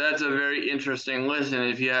that's a very interesting listen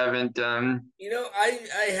if you haven't. I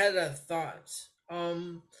had a thought.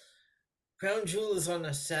 Crown Jewel is on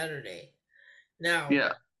a Saturday. Now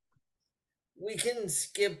Yeah. we can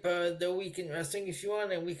skip the weekend wrestling if you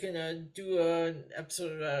want, and we can do an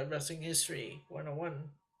episode of Wrestling History 101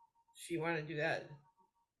 if you want to do that.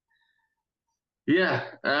 Yeah,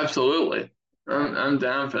 absolutely. I'm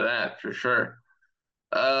down for that for sure.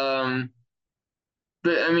 Um,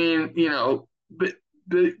 but I mean, but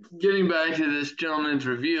getting back to this gentleman's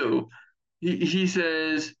review, he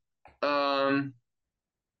says, um,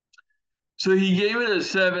 so he gave it a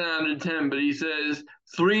 7 out of 10, but he says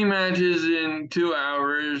 3 matches in 2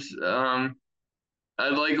 hours. I'd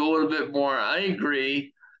like a little bit more. I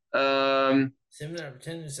agree. 7 out of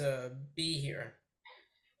 10 is a B here.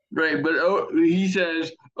 Right, but he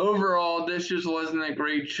says overall, this just wasn't a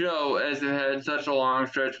great show as it had such a long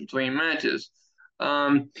stretch between matches.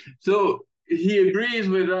 So he agrees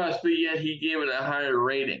with us, but yet he gave it a higher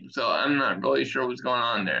rating. So I'm not really sure what's going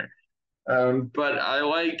on there. But I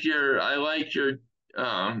like your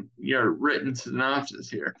written synopsis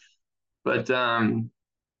here. But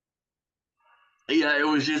yeah, it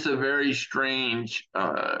was just a very strange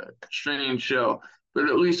show. But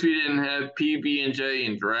at least we didn't have PB and J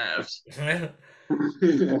in drafts. Now,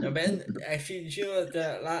 Ben, actually, did you know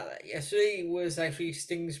that yesterday was actually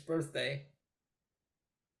Sting's birthday?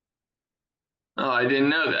 Oh, I didn't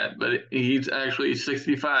know that, but he's actually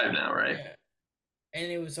 65 now, right? Yeah. And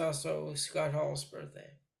it was also Scott Hall's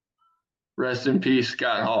birthday. Rest in peace,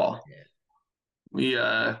 Scott Hall.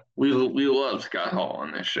 Yeah. We love Scott Hall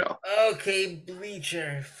on this show. Okay,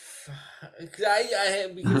 Bleacher.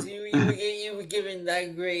 Because you were given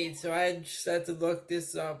that grade, so I just had to look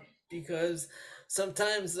this up because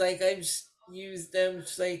sometimes like I just use them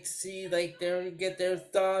to like see like get their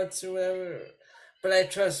thoughts or whatever. But I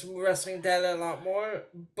trust wrestling data a lot more.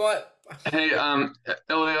 But Hey,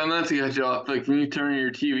 Elio, not to cut you off, but can you turn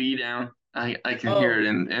your TV down? I can hear it oh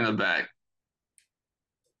in the back.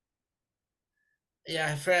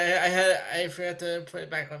 yeah, I forgot to put it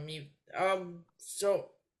back on mute.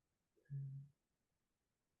 So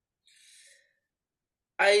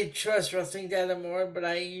I trust wrestling data more, but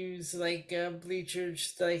I use like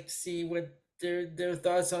bleachers to like see what their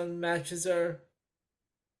thoughts on matches are.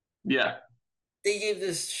 Yeah. They gave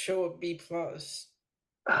this show a B plus.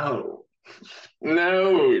 Oh,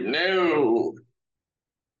 no,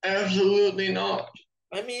 absolutely not.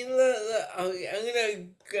 I mean,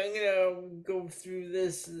 I'm gonna go through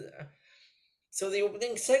this. So the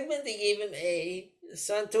opening segment they gave him A.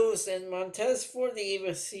 Santos and Montez Ford they gave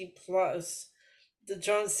a C plus. The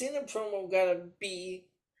John Cena promo got a B.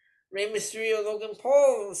 Rey Mysterio Logan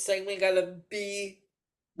Paul segment got a B.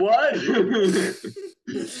 What?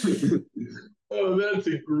 Oh, that's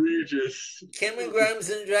egregious. Cameron Grimes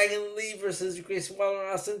and Dragon Lee versus Grace Waller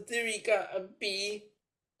and Austin Theory got a B.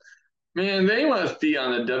 Man, they must be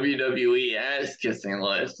on the WWE ass kissing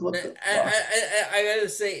list. What the fuck? I gotta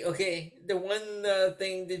say, okay, the one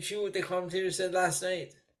thing that the commentator said last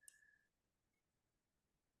night.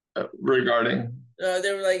 Regarding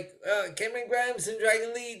They were like, Cameron Grimes and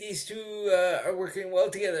Dragon Lee, these two are working well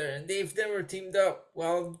together, and they've never teamed up.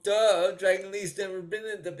 Well, duh, Dragon Lee's never been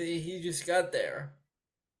in WWE, he just got there.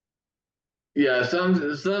 Yeah,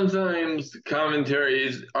 sometimes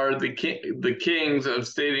commentaries are the kings of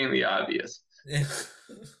stating the obvious.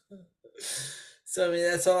 So, I mean,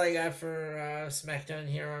 that's all I got for SmackDown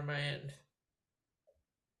here on my end.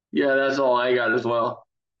 Yeah, that's all I got as well.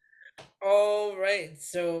 All right,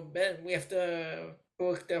 so Ben, we have to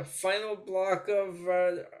book the final block of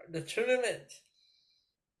the tournament.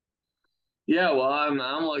 Yeah, well,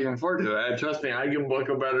 I'm looking forward to that. Trust me, I can book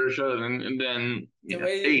a better show than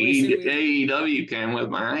AEW can with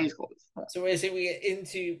my high school. So I say we get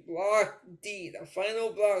into block D, the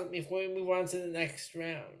final block, before we move on to the next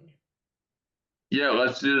round. Yeah,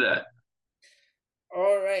 let's do that.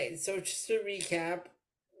 All right. So just to recap,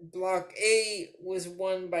 block A was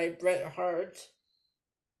won by Bret Hart,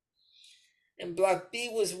 and block B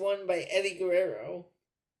was won by Eddie Guerrero.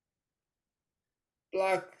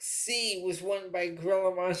 Block C was won by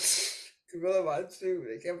Gorilla Monsoon.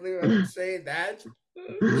 I can't believe I'm saying that.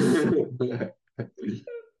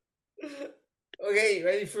 Okay,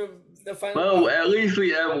 ready for the final? Well, block? At least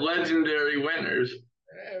we have legendary winners.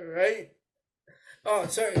 Right. Oh,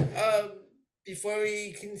 sorry. Before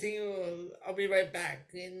we continue, I'll be right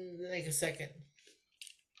back in like a second.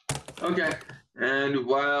 Okay. And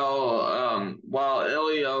while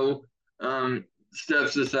Elio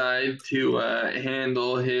steps aside to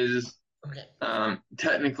handle his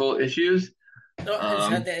technical issues. No,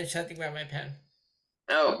 I just had to grab my pen.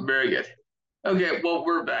 Oh, very good. Okay, well,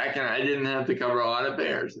 we're back, and I didn't have to cover a lot of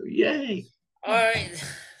bears, so yay. All right,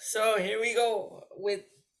 so here we go with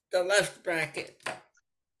the left bracket.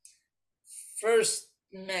 First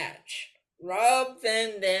match, Rob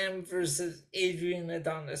Van Dam versus Adrian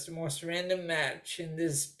Adonis, the most random match in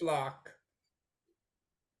this block.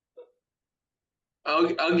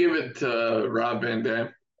 I'll give it to Rob Van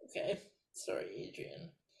Dam. Okay, sorry,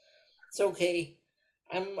 Adrian. It's okay.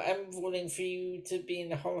 I'm voting for you to be in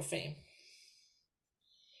the Hall of Fame.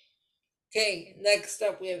 Okay, next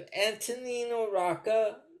up we have Antonino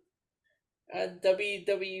Rocca, a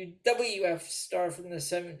WWF star from the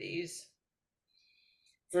 70s,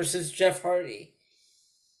 versus Jeff Hardy.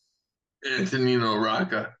 Antonino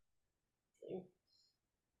Rocca.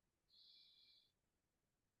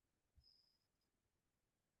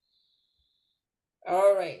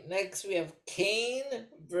 All right, next we have Kane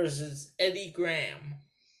versus Eddie Graham.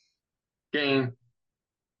 Kane.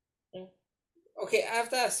 Okay, I have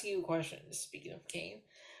to ask you a question. Speaking of Kane,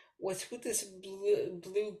 what's with this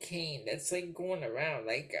blue Kane that's like going around?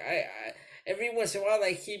 Like I every once in a while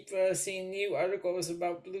I keep seeing new articles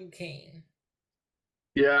about blue Kane.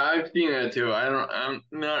 Yeah, I've seen it too. I'm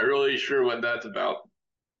not really sure what that's about.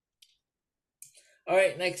 All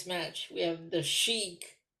right, next match we have the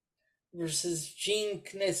Sheik versus Gene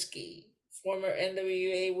Kiniski, former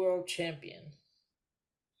NWA World Champion.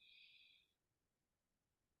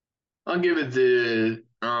 I'll give it to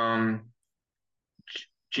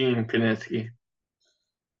Gene Kiniski.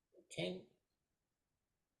 Okay.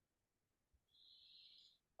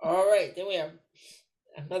 All right, then we have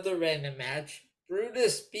another random match: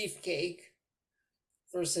 Brutus Beefcake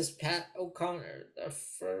versus Pat O'Connor.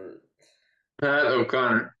 Pat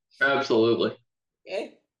O'Connor, absolutely.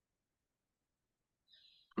 Okay.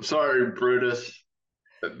 I'm sorry, Brutus,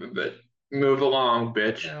 but move along,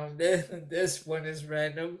 bitch. Now this one is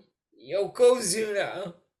random.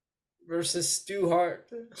 Yokozuna versus Stu Hart.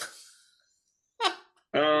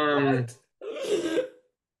 I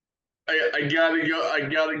gotta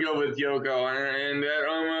go with Yoko, and that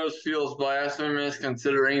almost feels blasphemous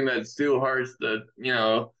considering that Stu Hart's the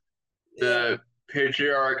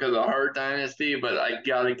patriarch of the Hart dynasty, but I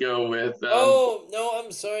gotta go with. Oh no!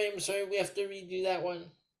 I'm sorry. We have to redo that one.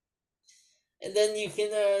 And then you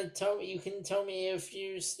can tell me. You can tell me if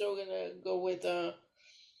you're still gonna go with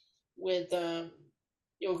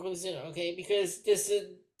Yokozuna, okay? Because this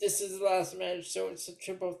is the last match, so it's a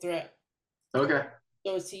triple threat. Okay.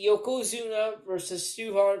 So it's Yokozuna versus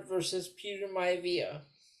Stu Hart versus Peter Maivia.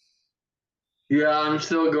 Yeah, I'm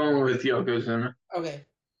still going with Yokozuna. Okay.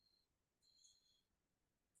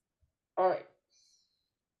 All right.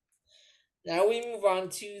 Now we move on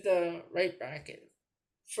to the right bracket.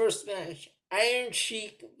 First match, Iron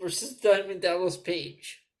Sheik versus Diamond Dallas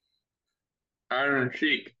Page. Iron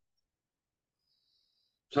Sheik.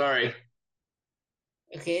 Sorry.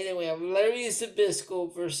 Okay, then we have Larry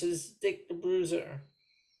Zbyszko versus Dick the Bruiser.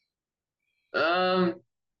 I'm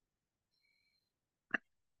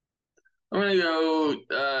gonna go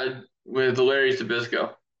with Larry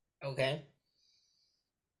Zbyszko. Okay.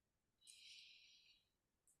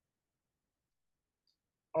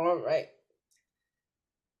 All right.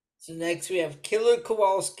 So next we have Killer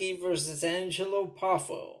Kowalski versus Angelo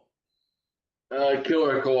Poffo.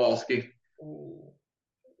 Killer Kowalski. Ooh.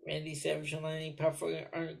 Randy Savage and Lenny Poffo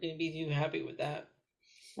aren't going to be too happy with that.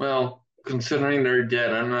 Well, considering they're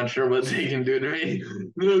dead, I'm not sure what they can do to me.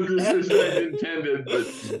 No disrespect intended, but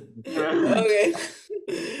okay.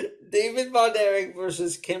 David Von Erich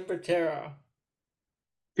versus Ken Patera.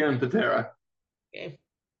 Ken Patera. Okay.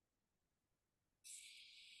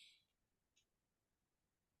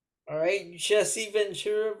 All right, Jesse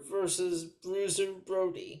Ventura versus Bruiser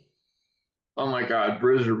Brody. Oh my God,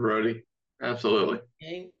 Bruiser Brody, absolutely.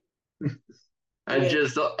 Okay. I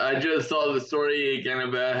just saw the story again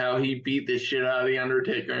about how he beat the shit out of the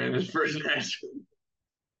Undertaker in his first match.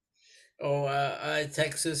 Oh,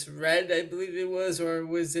 Texas Red, I believe it was, or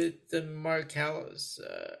was it the Mark Callis?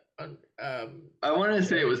 I want to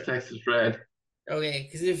say it was Texas Red. Okay,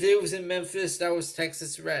 because if it was in Memphis, that was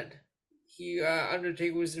Texas Red. He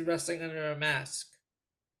Undertaker was wrestling under a mask.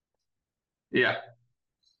 Yeah.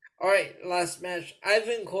 All right, last match: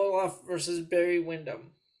 Ivan Koloff versus Barry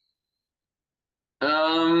Windham.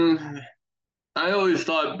 I always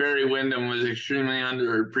thought Barry Windham was extremely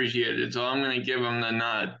underappreciated, so I'm going to give him the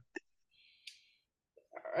nod.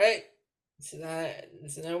 All right, so now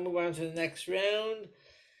we'll move on to the next round.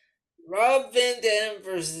 Rob Van Dam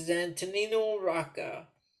versus Antonino Rocca.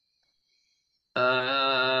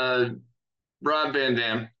 Rob Van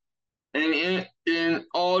Dam. And in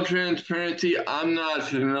all transparency, I'm not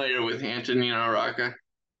familiar with Antonino Rocca.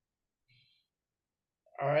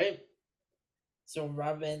 All right, so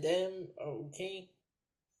Rob Van Dam, okay.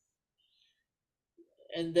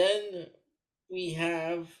 And then we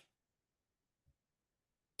have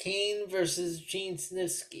Kane versus Gene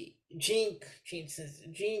Snitsky. Gene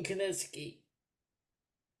Knitsky.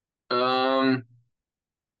 Um,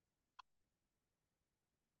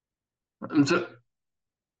 I'm so,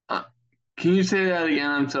 uh, can you say that again?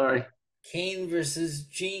 I'm sorry. Kane versus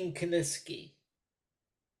Gene Knitsky.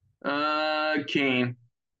 Kane.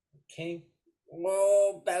 Okay.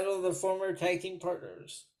 Well, battle of the former tag team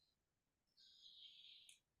partners.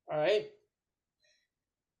 All right.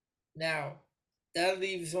 Now, that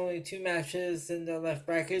leaves only 2 matches in the left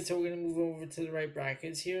bracket, so we're going to move over to the right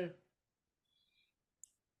brackets here.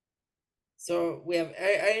 So we have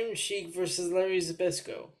Iron Sheik versus Larry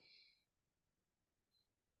Zbyszko.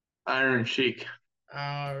 Iron Sheik.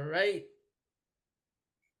 All right.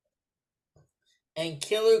 And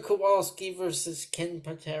Killer Kowalski versus Ken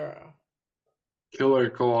Patera. Killer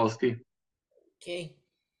Kowalski. Okay.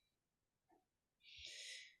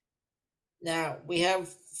 Now we have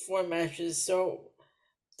 4 matches. So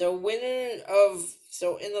the winner of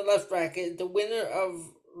in the left bracket, the winner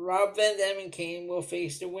of Rob Van Dam and Kane will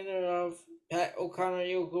face the winner of Pat O'Connor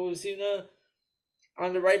Yokozuna.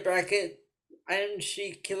 On the right bracket, Iron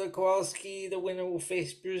Sheik Killer Kowalski. The winner will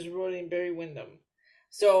face Bruce Brody and Barry Windham.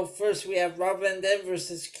 So first we have Rob Van Dam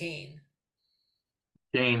versus Kane.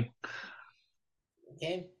 Kane.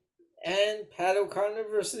 Okay. And Pat O'Connor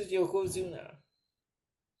versus Yokozuna.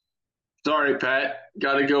 Sorry, Pat.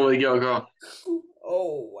 Gotta go with Yoko.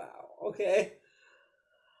 Oh wow. Okay.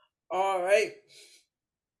 All right.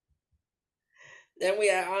 Then we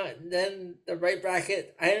have then the right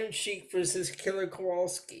bracket: Iron Sheik versus Killer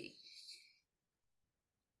Kowalski.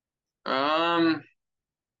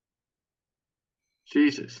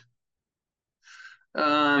 Jesus.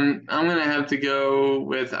 I'm gonna have to go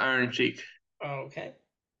with Iron Sheik. Okay.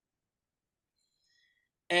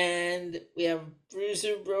 And we have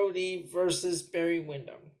Bruiser Brody versus Barry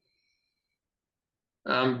Windham.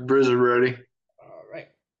 Bruiser Brody. All right.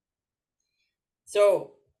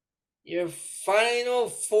 So your final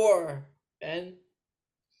 4, Ben.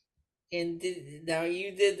 And now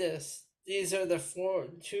you did this. These are the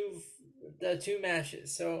 2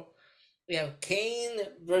 matches. So we have Kane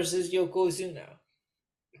versus Yokozuna.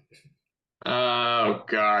 Oh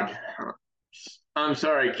God. I'm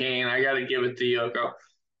sorry, Kane. I gotta give it to Yoko.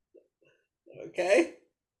 Okay.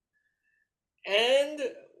 And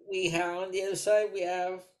we have on the other side we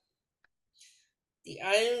have the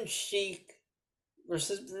Iron Sheik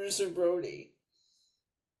versus Bruiser Brody.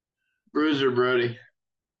 Bruiser Brody.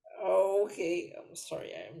 Okay, I'm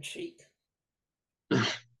sorry, Iron Sheik. Do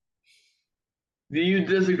you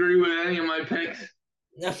disagree with any of my picks?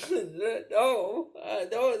 No,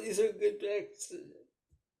 these are good picks.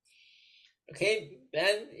 Okay,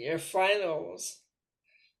 Ben, your finals.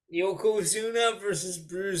 Yokozuna versus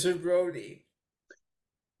Bruiser Brody.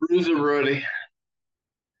 Bruiser Brody.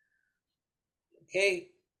 Okay,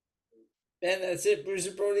 Ben, that's it.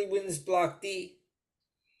 Bruiser Brody wins Block D.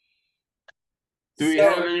 Do we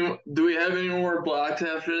have any more blocks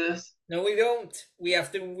after this? No, we don't. We're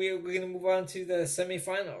gonna move on to the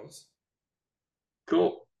semifinals.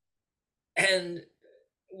 Cool. And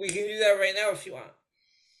we can do that right now if you want.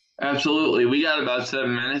 Absolutely. We got about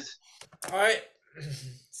 7 minutes. All right.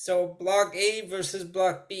 So Block A versus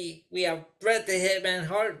Block B. We have Bret the Hitman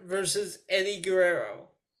Hart versus Eddie Guerrero.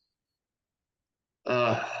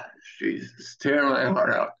 Jesus, tearing my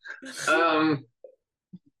heart out.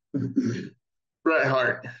 Bret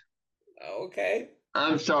Hart. Okay.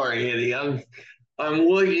 I'm sorry, Eddie. I'm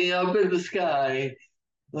looking up at the sky.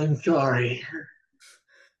 I'm sorry.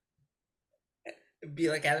 It'd be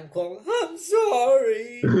like Adam Cole. I'm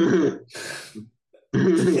sorry.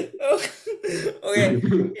 Okay,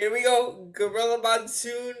 here we go. Gorilla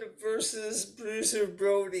Monsoon versus Bruiser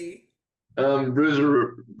Brody.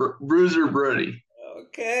 Bruiser Brody.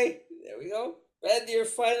 Okay, there we go. Red, your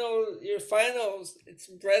finals. It's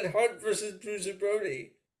Bret Hart versus Bruiser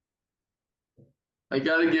Brody. I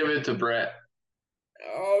gotta give it to Bret.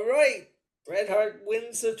 All right, Bret Hart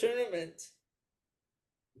wins the tournament.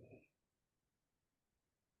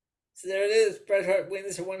 So there it is. Bret Hart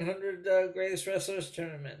wins the 100 Greatest Wrestlers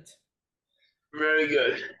tournament. Very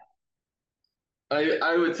good.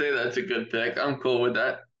 I would say that's a good pick. I'm cool with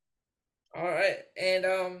that. All right, and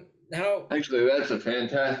now Actually, that's a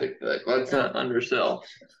fantastic pick. Let's not undersell.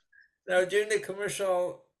 now during the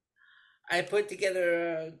commercial, I put together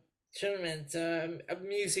a tournament, a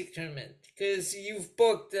music tournament, because you've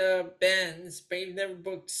booked bands, but you've never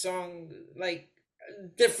booked songs like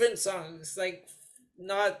different songs, like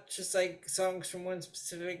not just like songs from one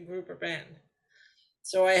specific group or band.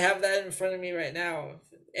 So I have that in front of me right now,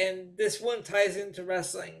 and this one ties into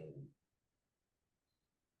wrestling.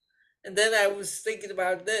 And then I was thinking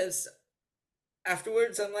about this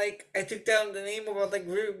afterwards. I'm like, I took down the name of all the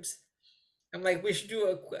groups. I'm like, we should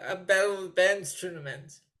do a battle of bands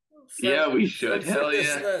tournament. Yeah, we should. Hell this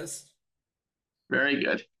yeah. list. Very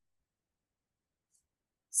good.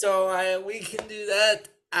 So we can do that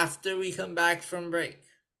after we come back from break.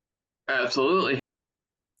 Absolutely.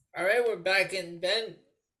 All right, we're back in bed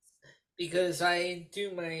because I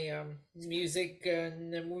do my music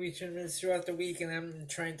and the movie tournaments throughout the week, and I'm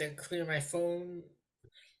trying to clear my phone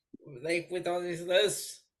like with all these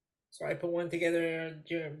lists. So I put one together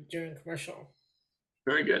during commercial.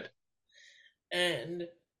 Very good. And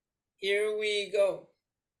here we go.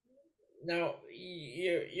 Now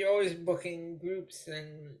you're always booking groups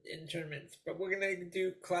and in tournaments, but we're gonna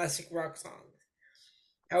do classic rock songs.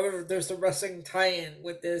 However, there's a wrestling tie-in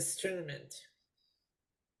with this tournament.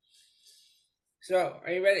 So,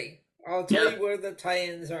 are you ready? I'll tell you where the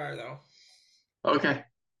tie-ins are, though. Okay.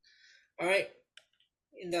 All right.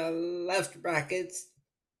 In the left brackets,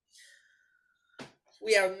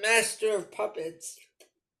 we have Master of Puppets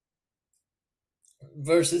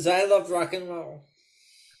versus I Love Rock and Roll.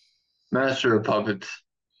 Master of Puppets.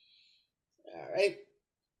 All right.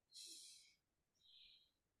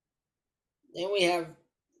 Then we have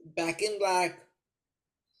Back in Black,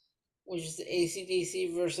 which is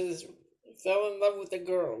AC/DC versus Fell in Love with a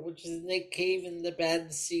Girl, which is Nick Cave and the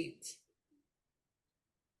Bad Seeds.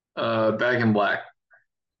 Back in Black.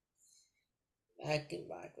 Back in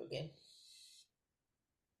Black, okay.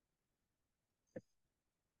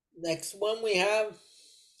 Next one we have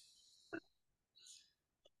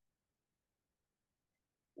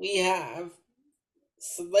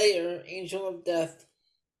Slayer, Angel of Death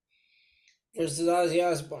versus Ozzy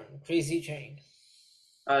Osbourne, Crazy Train.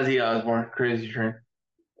 Ozzy Osbourne, Crazy Train.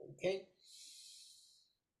 Okay.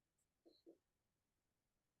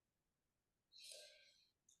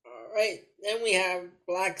 All right. Then we have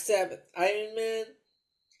Black Sabbath, Iron Man,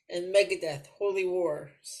 and Megadeth, Holy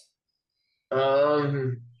Wars.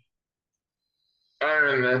 Iron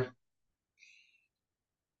Man.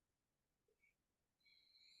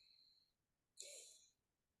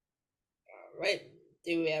 All right.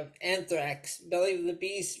 Then we have Anthrax, Belly of the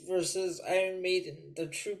Beast versus Iron Maiden, The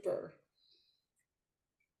Trooper.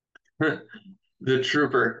 The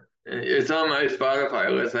Trooper. It's on my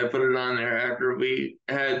Spotify list. I put it on there after we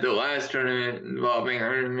had the last tournament involving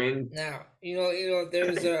Iron Man. Now,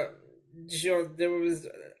 there's a, did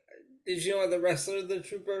you know the wrestler, The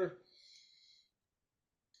Trooper?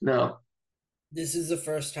 No. This is the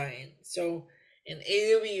first time. So in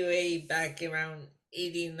AWA back around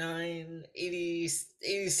 89, 80,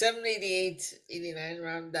 87, 88, 89,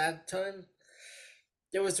 around that time,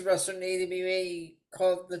 there was a wrestler in AWA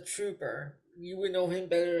called The Trooper. You would know him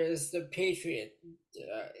better as the Patriot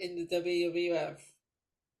in the WWF.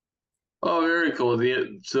 Oh, very cool.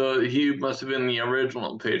 So he must have been the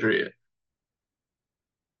original Patriot.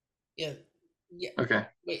 Yeah. Yeah. Okay.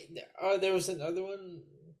 Wait, there was another one?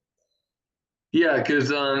 Yeah,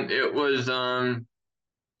 because it was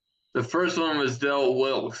the first one was Del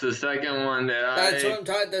Wilkes. The second one That's what I'm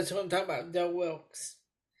talking about. Del Wilkes.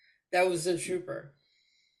 That was The Trooper.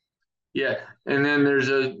 Yeah, and then there's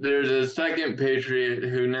a second Patriot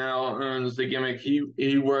who now owns the gimmick.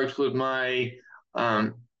 He works with my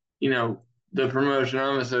the promotion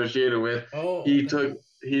I'm associated with. Oh, he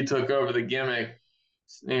okay. took over the gimmick.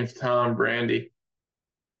 His name's Tom Brandy.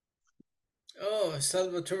 Oh,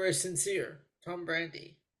 Salvatore Sincere, Tom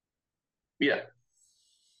Brandy. Yeah.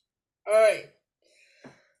 All right.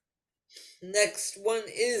 Next one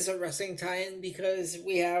is a wrestling tie-in because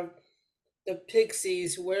we have the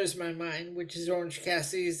Pixies, Where's My Mind, which is Orange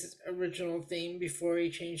Cassidy's original theme before he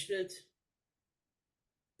changed it.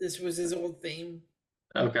 This was his old theme.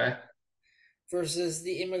 Okay. Versus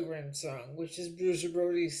the Immigrant Song, which is Bruce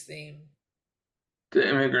Brody's theme. The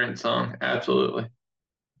Immigrant Song, absolutely.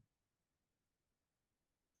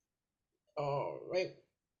 All right.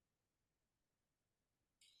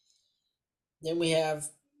 Then we have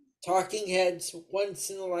Talking Heads, Once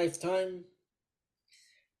in a Lifetime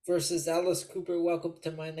versus Alice Cooper, Welcome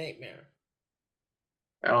to My Nightmare.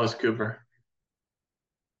 Alice Cooper.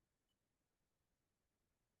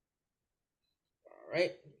 All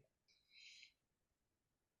right.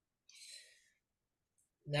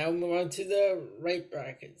 Now we move on to the right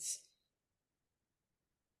brackets.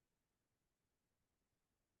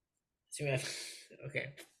 So we have,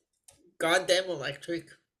 okay. Goddamn Electric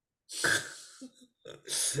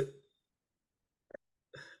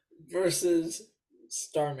versus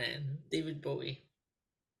Starman, David Bowie.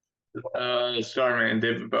 Starman,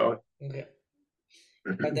 David Bowie. Okay.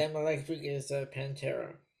 Goddamn Electric is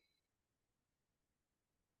Pantera.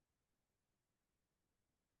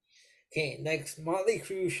 Okay, next, Motley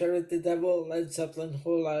Crue, Shout at the Devil, Led Zeppelin,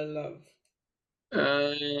 Whole Lotta Love.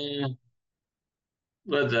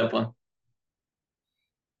 Led Zeppelin.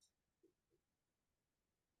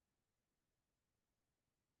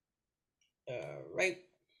 Right.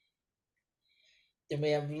 Then we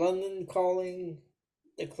have London Calling,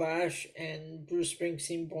 The Clash, and Bruce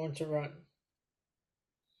Springsteen, Born to Run.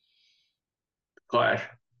 Clash.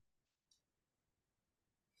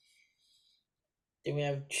 Then we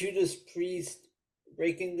have Judas Priest,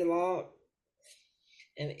 Breaking the Law,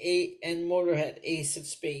 and Motorhead, Ace of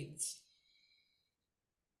Spades.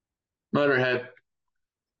 Motorhead.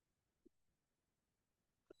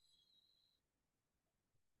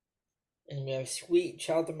 And we have Sweet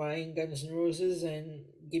Child of Mine, Guns N' Roses, and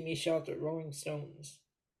Gimme Shelter, Rolling Stones.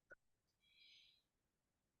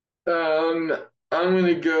 I'm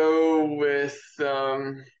gonna go with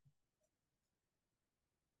the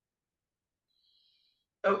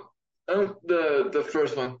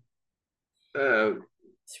first one.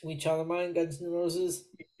 Sweet Child of Mine, Guns N' Roses.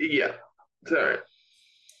 Yeah. Sorry.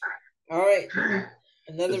 All right.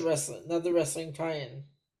 Another wrestling tie-in.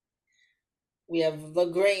 We have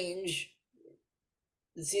LaGrange,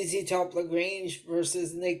 ZZ Top LaGrange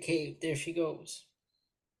versus Nick Cave. There she goes.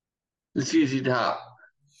 The ZZ Top.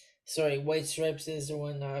 Sorry, White Stripes is the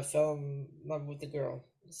one fell in love with the girl.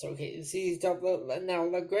 So okay, ZZ Top. Now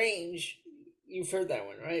LaGrange, you've heard that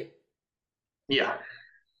one, right? Yeah.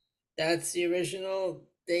 That's the original.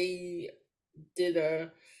 They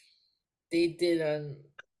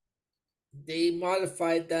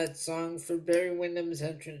modified that song for Barry Windham's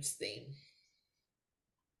entrance theme.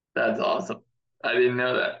 That's awesome. I didn't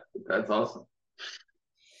know that. That's awesome.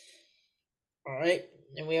 All right,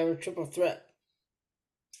 and we have a triple threat.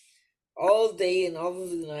 All Day and All of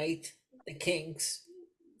the Night, The Kinks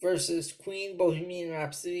versus Queen, Bohemian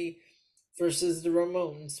Rhapsody versus the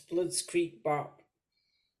Ramones, Blitzkrieg Bop.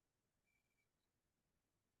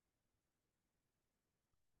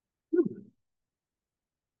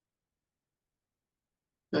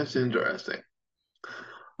 That's interesting.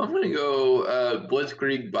 I'm gonna go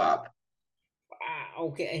Blitzkrieg Bop. Ah,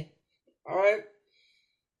 okay. All right.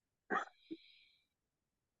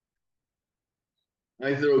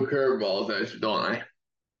 I throw curveballs at you, don't I?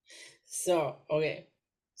 So, okay.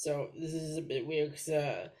 So, this is a bit weird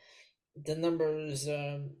because the numbers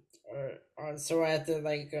are, so I have to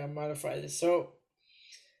modify this. So,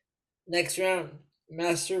 next round,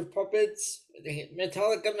 Master of Puppets,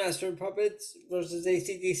 Metallica Master of Puppets versus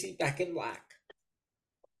AC/DC Back in Black.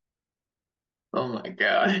 Oh my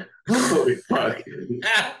god. Holy fuck.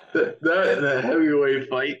 That heavyweight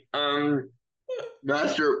fight.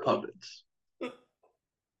 Master of Puppets.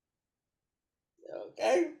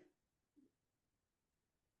 Okay.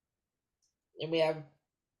 And we have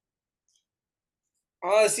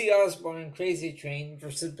Ozzy Osbourne, Crazy Train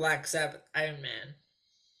versus Black Sabbath, Iron Man.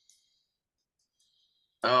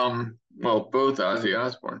 Well, both Ozzy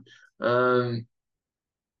Osbourne. Iron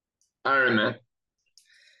Man.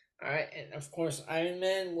 All right, and of course, Iron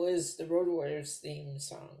Man was the Road Warriors theme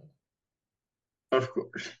song. Of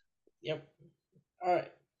course. Yep. All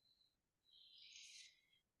right.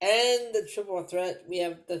 And the triple threat, we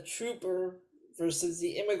have the Trooper versus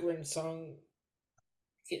the Immigrant Song.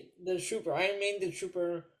 The Trooper, Iron Man, the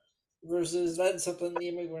Trooper versus Led Zeppelin, the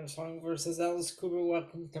Immigrant Song versus Alice Cooper,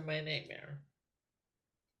 Welcome to My Nightmare.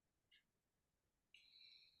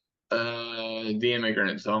 The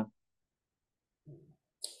Immigrant Song.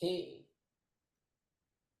 Okay.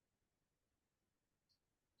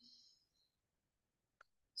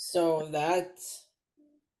 So that's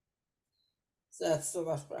the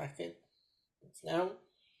left bracket. Now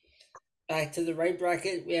back to the right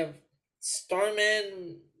bracket. We have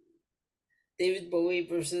Starman, David Bowie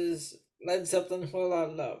versus Led Zeppelin, Whole Lot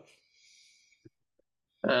of Love.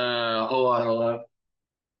 A Whole Lot of Love.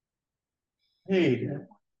 Hey.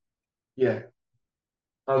 Yeah.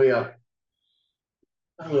 I'll be up.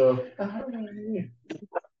 Hello.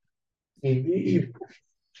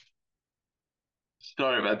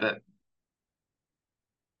 Sorry about that.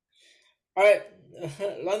 All right,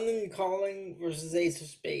 London Calling versus Ace of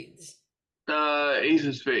Spades. Ace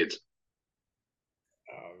of Spades.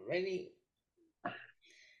 Alrighty.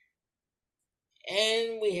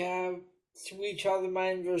 And we have Sweet Child of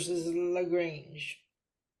Mine versus Lagrange.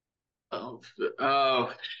 Oh,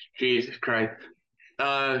 Jesus Christ.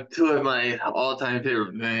 Two of my all-time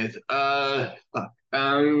favorite bands.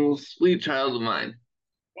 Sweet Child of Mine.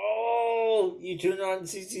 Oh, you tune on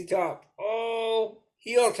CC Top. Oh,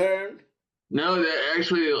 heel turn. No, they're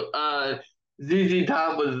actually, ZZ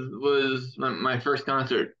Top was my first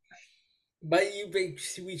concert. But you big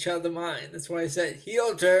Sweet Child of Mine. That's why I said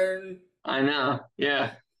heel turn. I know,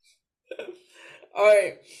 yeah. All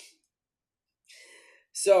right.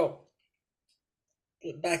 So,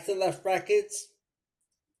 back to left brackets.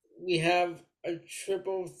 We have a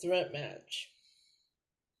triple threat match.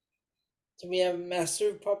 So we have Master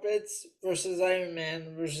of Puppets versus Iron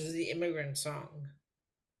Man versus the Immigrant Song.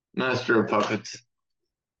 Master of Puppets.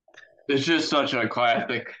 It's just such a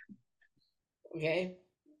classic. Okay.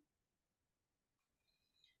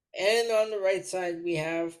 And on the right side, we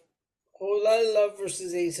have Whole Lot of Love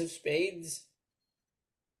versus Ace of Spades.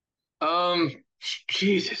 Um,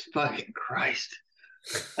 Jesus fucking Christ.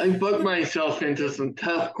 I booked myself into some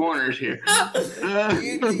tough corners here.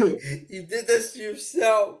 You did this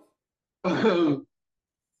yourself. Whole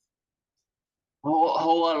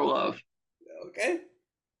Lot of Love. Okay.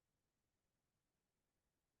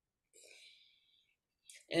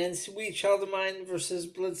 And Sweet Child of Mine versus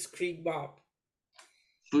Blitzkrieg Bop.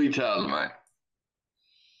 Sweet Child of Mine.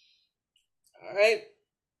 All right.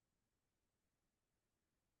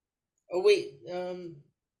 Oh wait,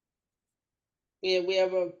 we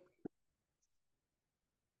have a.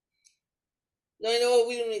 No, you know what?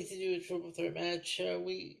 We don't need to do a triple threat match.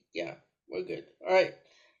 We're good. All right.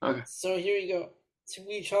 Okay. So here we go.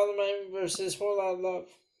 Sweet Child of Mine versus Whole Lot of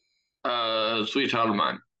Love. Sweet Child of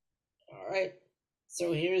Mine. All right.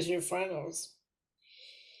 So here's your finals.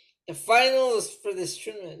 The finals for this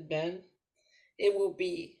tournament, Ben. It will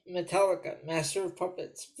be Metallica, Master of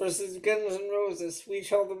Puppets, versus Guns N' Roses, Sweet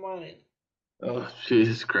Child of Mine. Oh,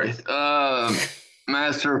 Jesus Christ.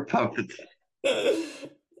 Master of Puppets.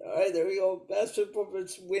 Alright, there we go. Master of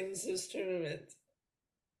Puppets wins this tournament.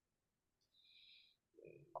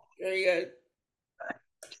 Very good.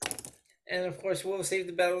 And of course, we'll save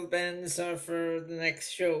the Battle of the Bands for the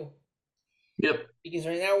next show. Yep. Because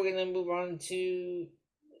right now we're going to move on to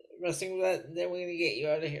Wrestling Roulette, and then we're going to get you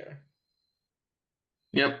out of here.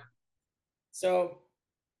 Yep. So,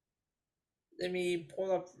 let me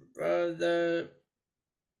pull up the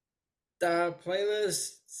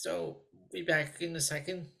playlist. So, be back in a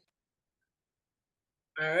second.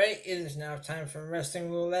 Alright, it is now time for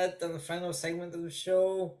Wrestling Roulette, the final segment of the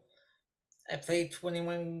show. I played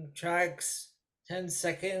 21 tracks, 10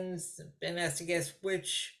 seconds. Ben has to guess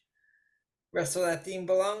which wrestler that theme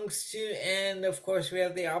belongs to. And of course, we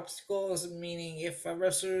have the obstacles, meaning if a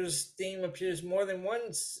wrestler's theme appears more than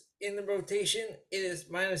once in the rotation, it is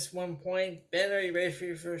minus 1 point. Ben, are you ready for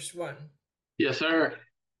your first one? Yes, sir.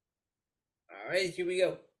 All right, here we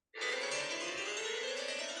go.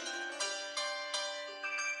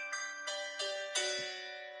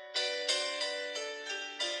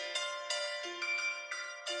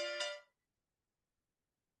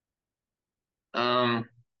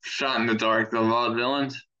 Shot in the Dark, the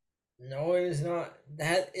Vaudevillains. No, it is not.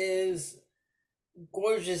 That is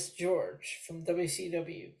Gorgeous George from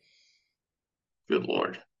WCW. Good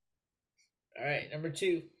Lord. All right, number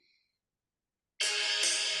 2.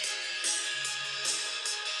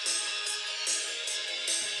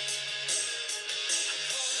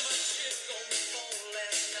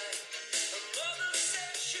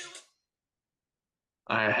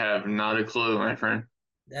 I have not a clue, my friend.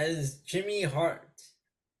 That is Jimmy Hart.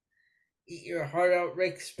 Eat Your Heart Out,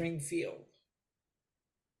 Rick Springfield.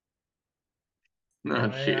 No,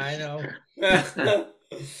 I know.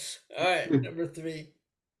 All right, number 3.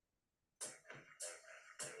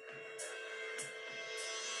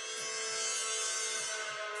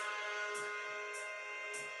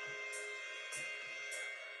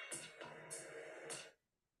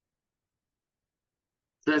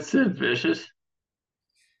 That's it, vicious.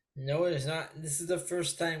 No, it is not. This is the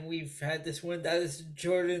first time we've had this one. That is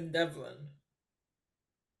Jordan Devlin.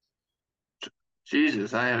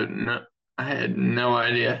 Jesus, I had no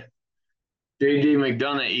idea. JD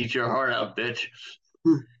McDonough, eat your heart out, bitch.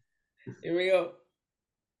 Here we go.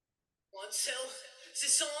 One, two, is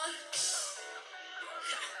this on?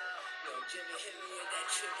 Yo, Jimmy hit me with that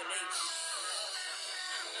Triple H.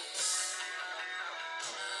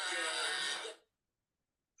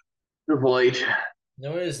 Triple H.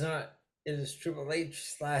 No, it is not. It is Triple H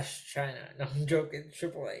slash China. No, I'm joking.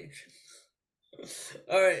 Triple H.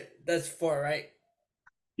 All right, that's 4, right?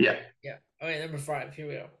 Yeah. Yeah. All right, number 5. Here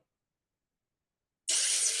we go.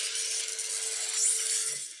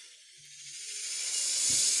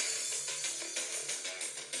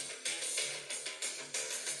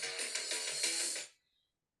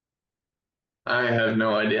 I have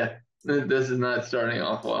no idea. This is not starting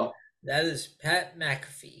off well. That is Pat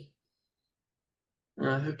McAfee.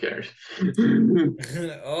 Who cares?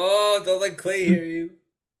 Oh, don't let Clay hear you.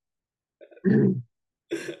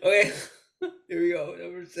 Okay, here we go.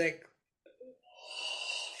 Number 6.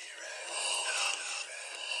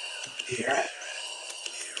 Yeah.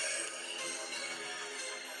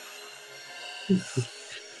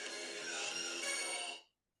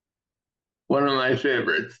 One of my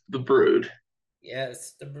favorites, The Brood.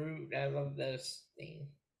 Yes, the Brood. I love this theme.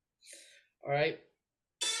 All right.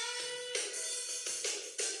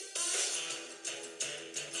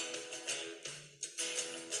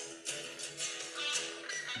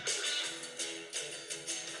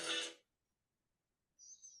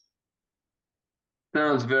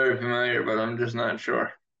 Sounds very familiar, but I'm just not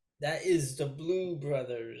sure. That is the Blue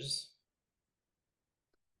Brothers.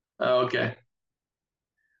 Oh, okay.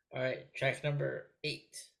 All right, track number 8.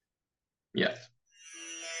 Yes.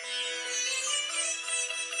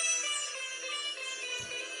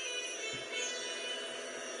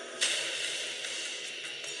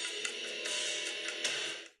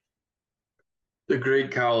 The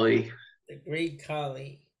Great Khali. The Great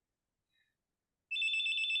Khali.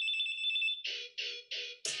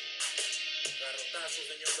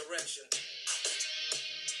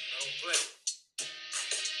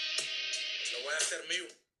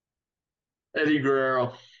 Eddie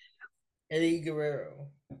Guerrero. Eddie Guerrero.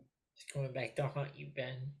 He's coming back to haunt you,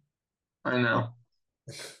 Ben. I know.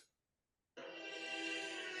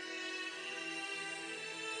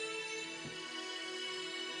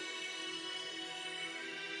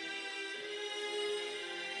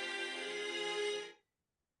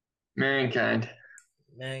 Mankind.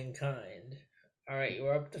 Mankind. All right,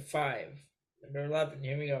 you're up to 5. Number 11.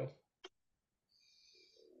 Here we go.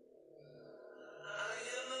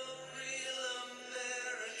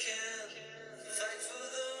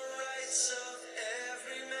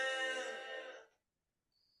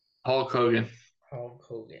 Hulk Hogan. Hulk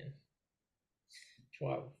Hogan.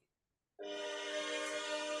 12.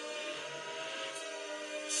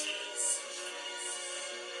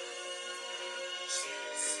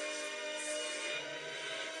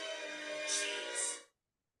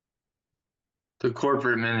 The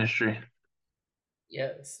Corporate Ministry.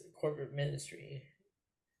 Yes, corporate ministry.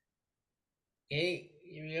 Okay,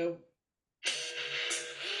 here we go.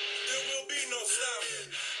 There will be no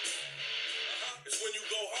stopping. It's when you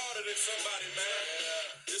go harder than somebody, man.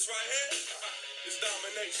 This right here is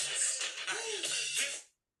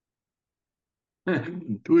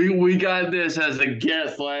domination. We got this as a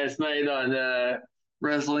guest last night on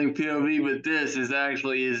Wrestling POV, but this is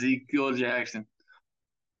actually Ezekiel Jackson.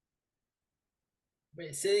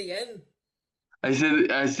 Wait, say it again. I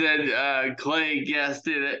said Clay guessed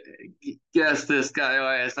this guy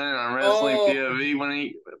last night on Wrestling POV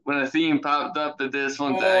when a theme popped up that this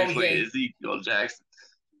one's actually okay. Ezekiel Jackson.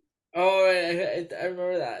 Oh, I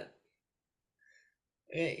remember that.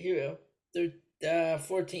 Okay, here we go.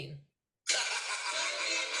 14.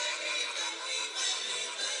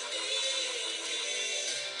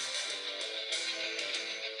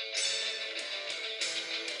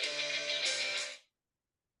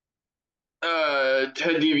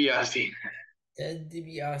 Ted DiBiase. Ted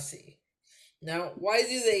DiBiase. Now, why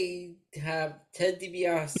do they have Ted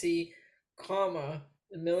DiBiase, comma,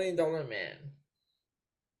 the $1 Million Man?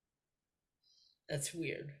 That's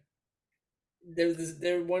weird.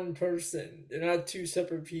 They're one person. They're not two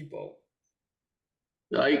separate people.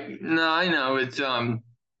 Like, no, I know it's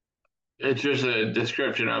just a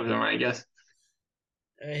description of him, I guess.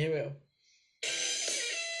 All right, here we go.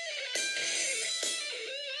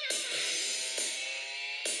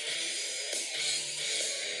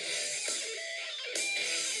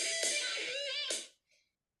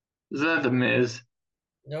 Is that the Miz?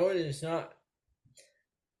 No, it is not.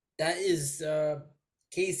 That is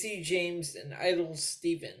Casey James and Idol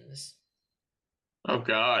Stevens. Oh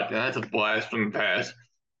God, that's a blast from the past.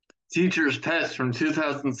 Teacher's Pet from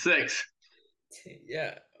 2006.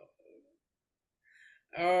 Yeah.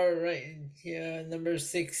 All right. Yeah, number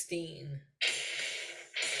 16.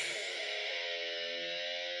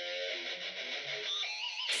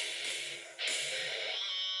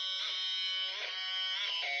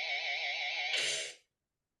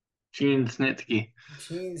 Gene Snitsky.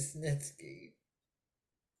 Gene Snitsky.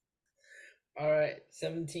 All right,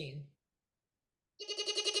 17.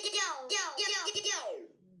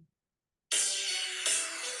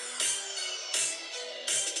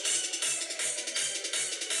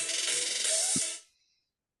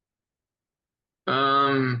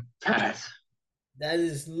 Pass. That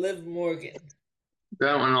is Liv Morgan.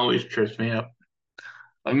 That one always trips me up.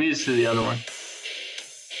 I'm used to the other one.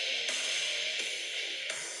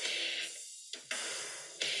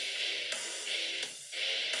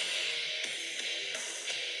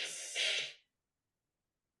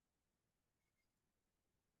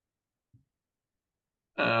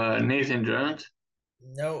 Nathan Jones.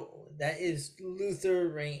 No, that is Luther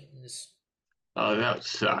Reigns. Oh, that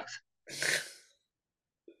sucks.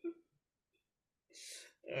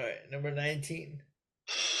 All right, number 19.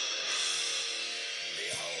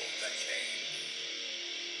 Behold the king,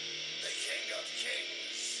 the king of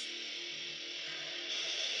kings.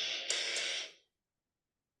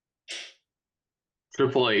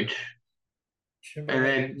 Triple H. Triple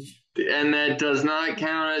And H. that does not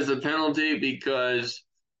count as a penalty because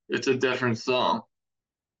it's a different song.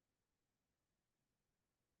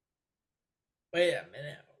 Wait a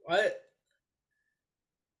minute. What?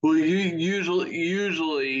 Well, you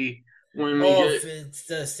usually when we Oh, get if it's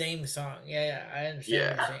the same song. Yeah, I understand what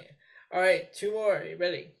Yeah. you're saying. All right, two more. Are you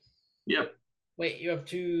ready? Yep, Wait, you're up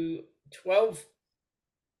to 12?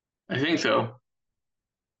 I think so. All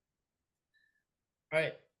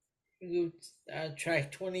right. You go,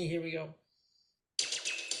 track 20. Here we go.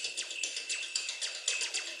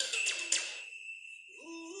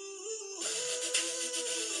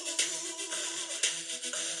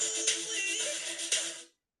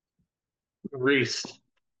 Reese.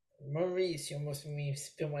 Maurice, you almost made me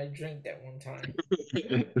spill my drink that one time.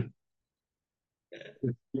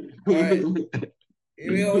 All right.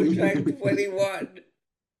 Here we go, track 21.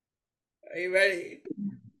 Are you ready?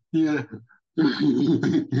 Yeah.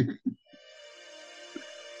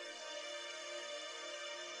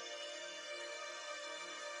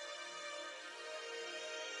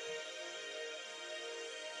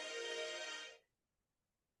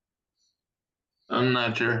 I'm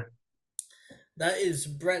not sure. That is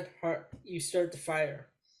Bret Hart. You start the fire.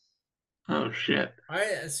 Oh shit. All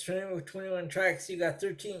right, that's 21 tracks. You got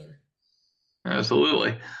 13.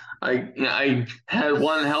 Absolutely. I had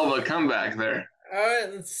one hell of a comeback there. All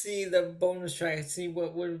right, let's see the bonus track. See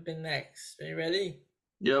what would have been next. Are you ready?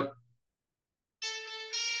 Yep.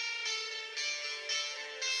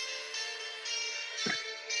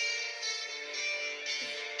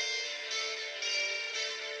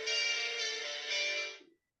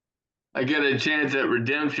 I get a chance at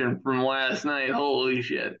redemption from last night. Holy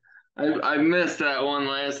shit. I missed that one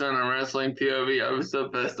last night on Wrestling POV. I was so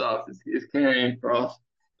pissed off. It's carrying cross.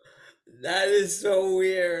 That is so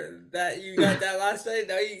weird that you got that last night.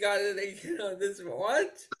 Now you got it again on this one.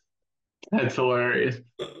 What? That's hilarious.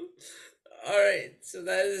 All right, so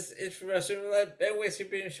that is it for Wrestling Roulette. Ben Wasser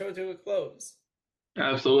bringing the show to a close.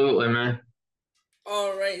 Absolutely, man.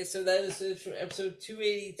 All right, so that is it for episode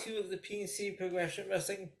 282 of the PNC Progression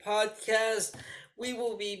Wrestling Podcast. We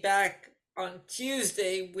will be back on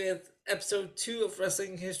Tuesday with episode 2 of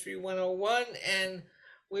Wrestling History 101, and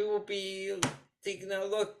we will be taking a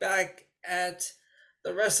look back at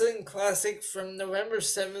the Wrestling Classic from November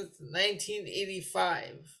 7th,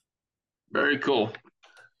 1985. Very cool.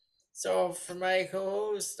 So, for my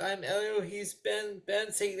co-host, I'm Elio. He's Ben.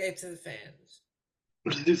 Ben, say good night to the fans.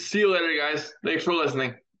 See you later, guys. Thanks for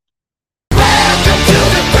listening.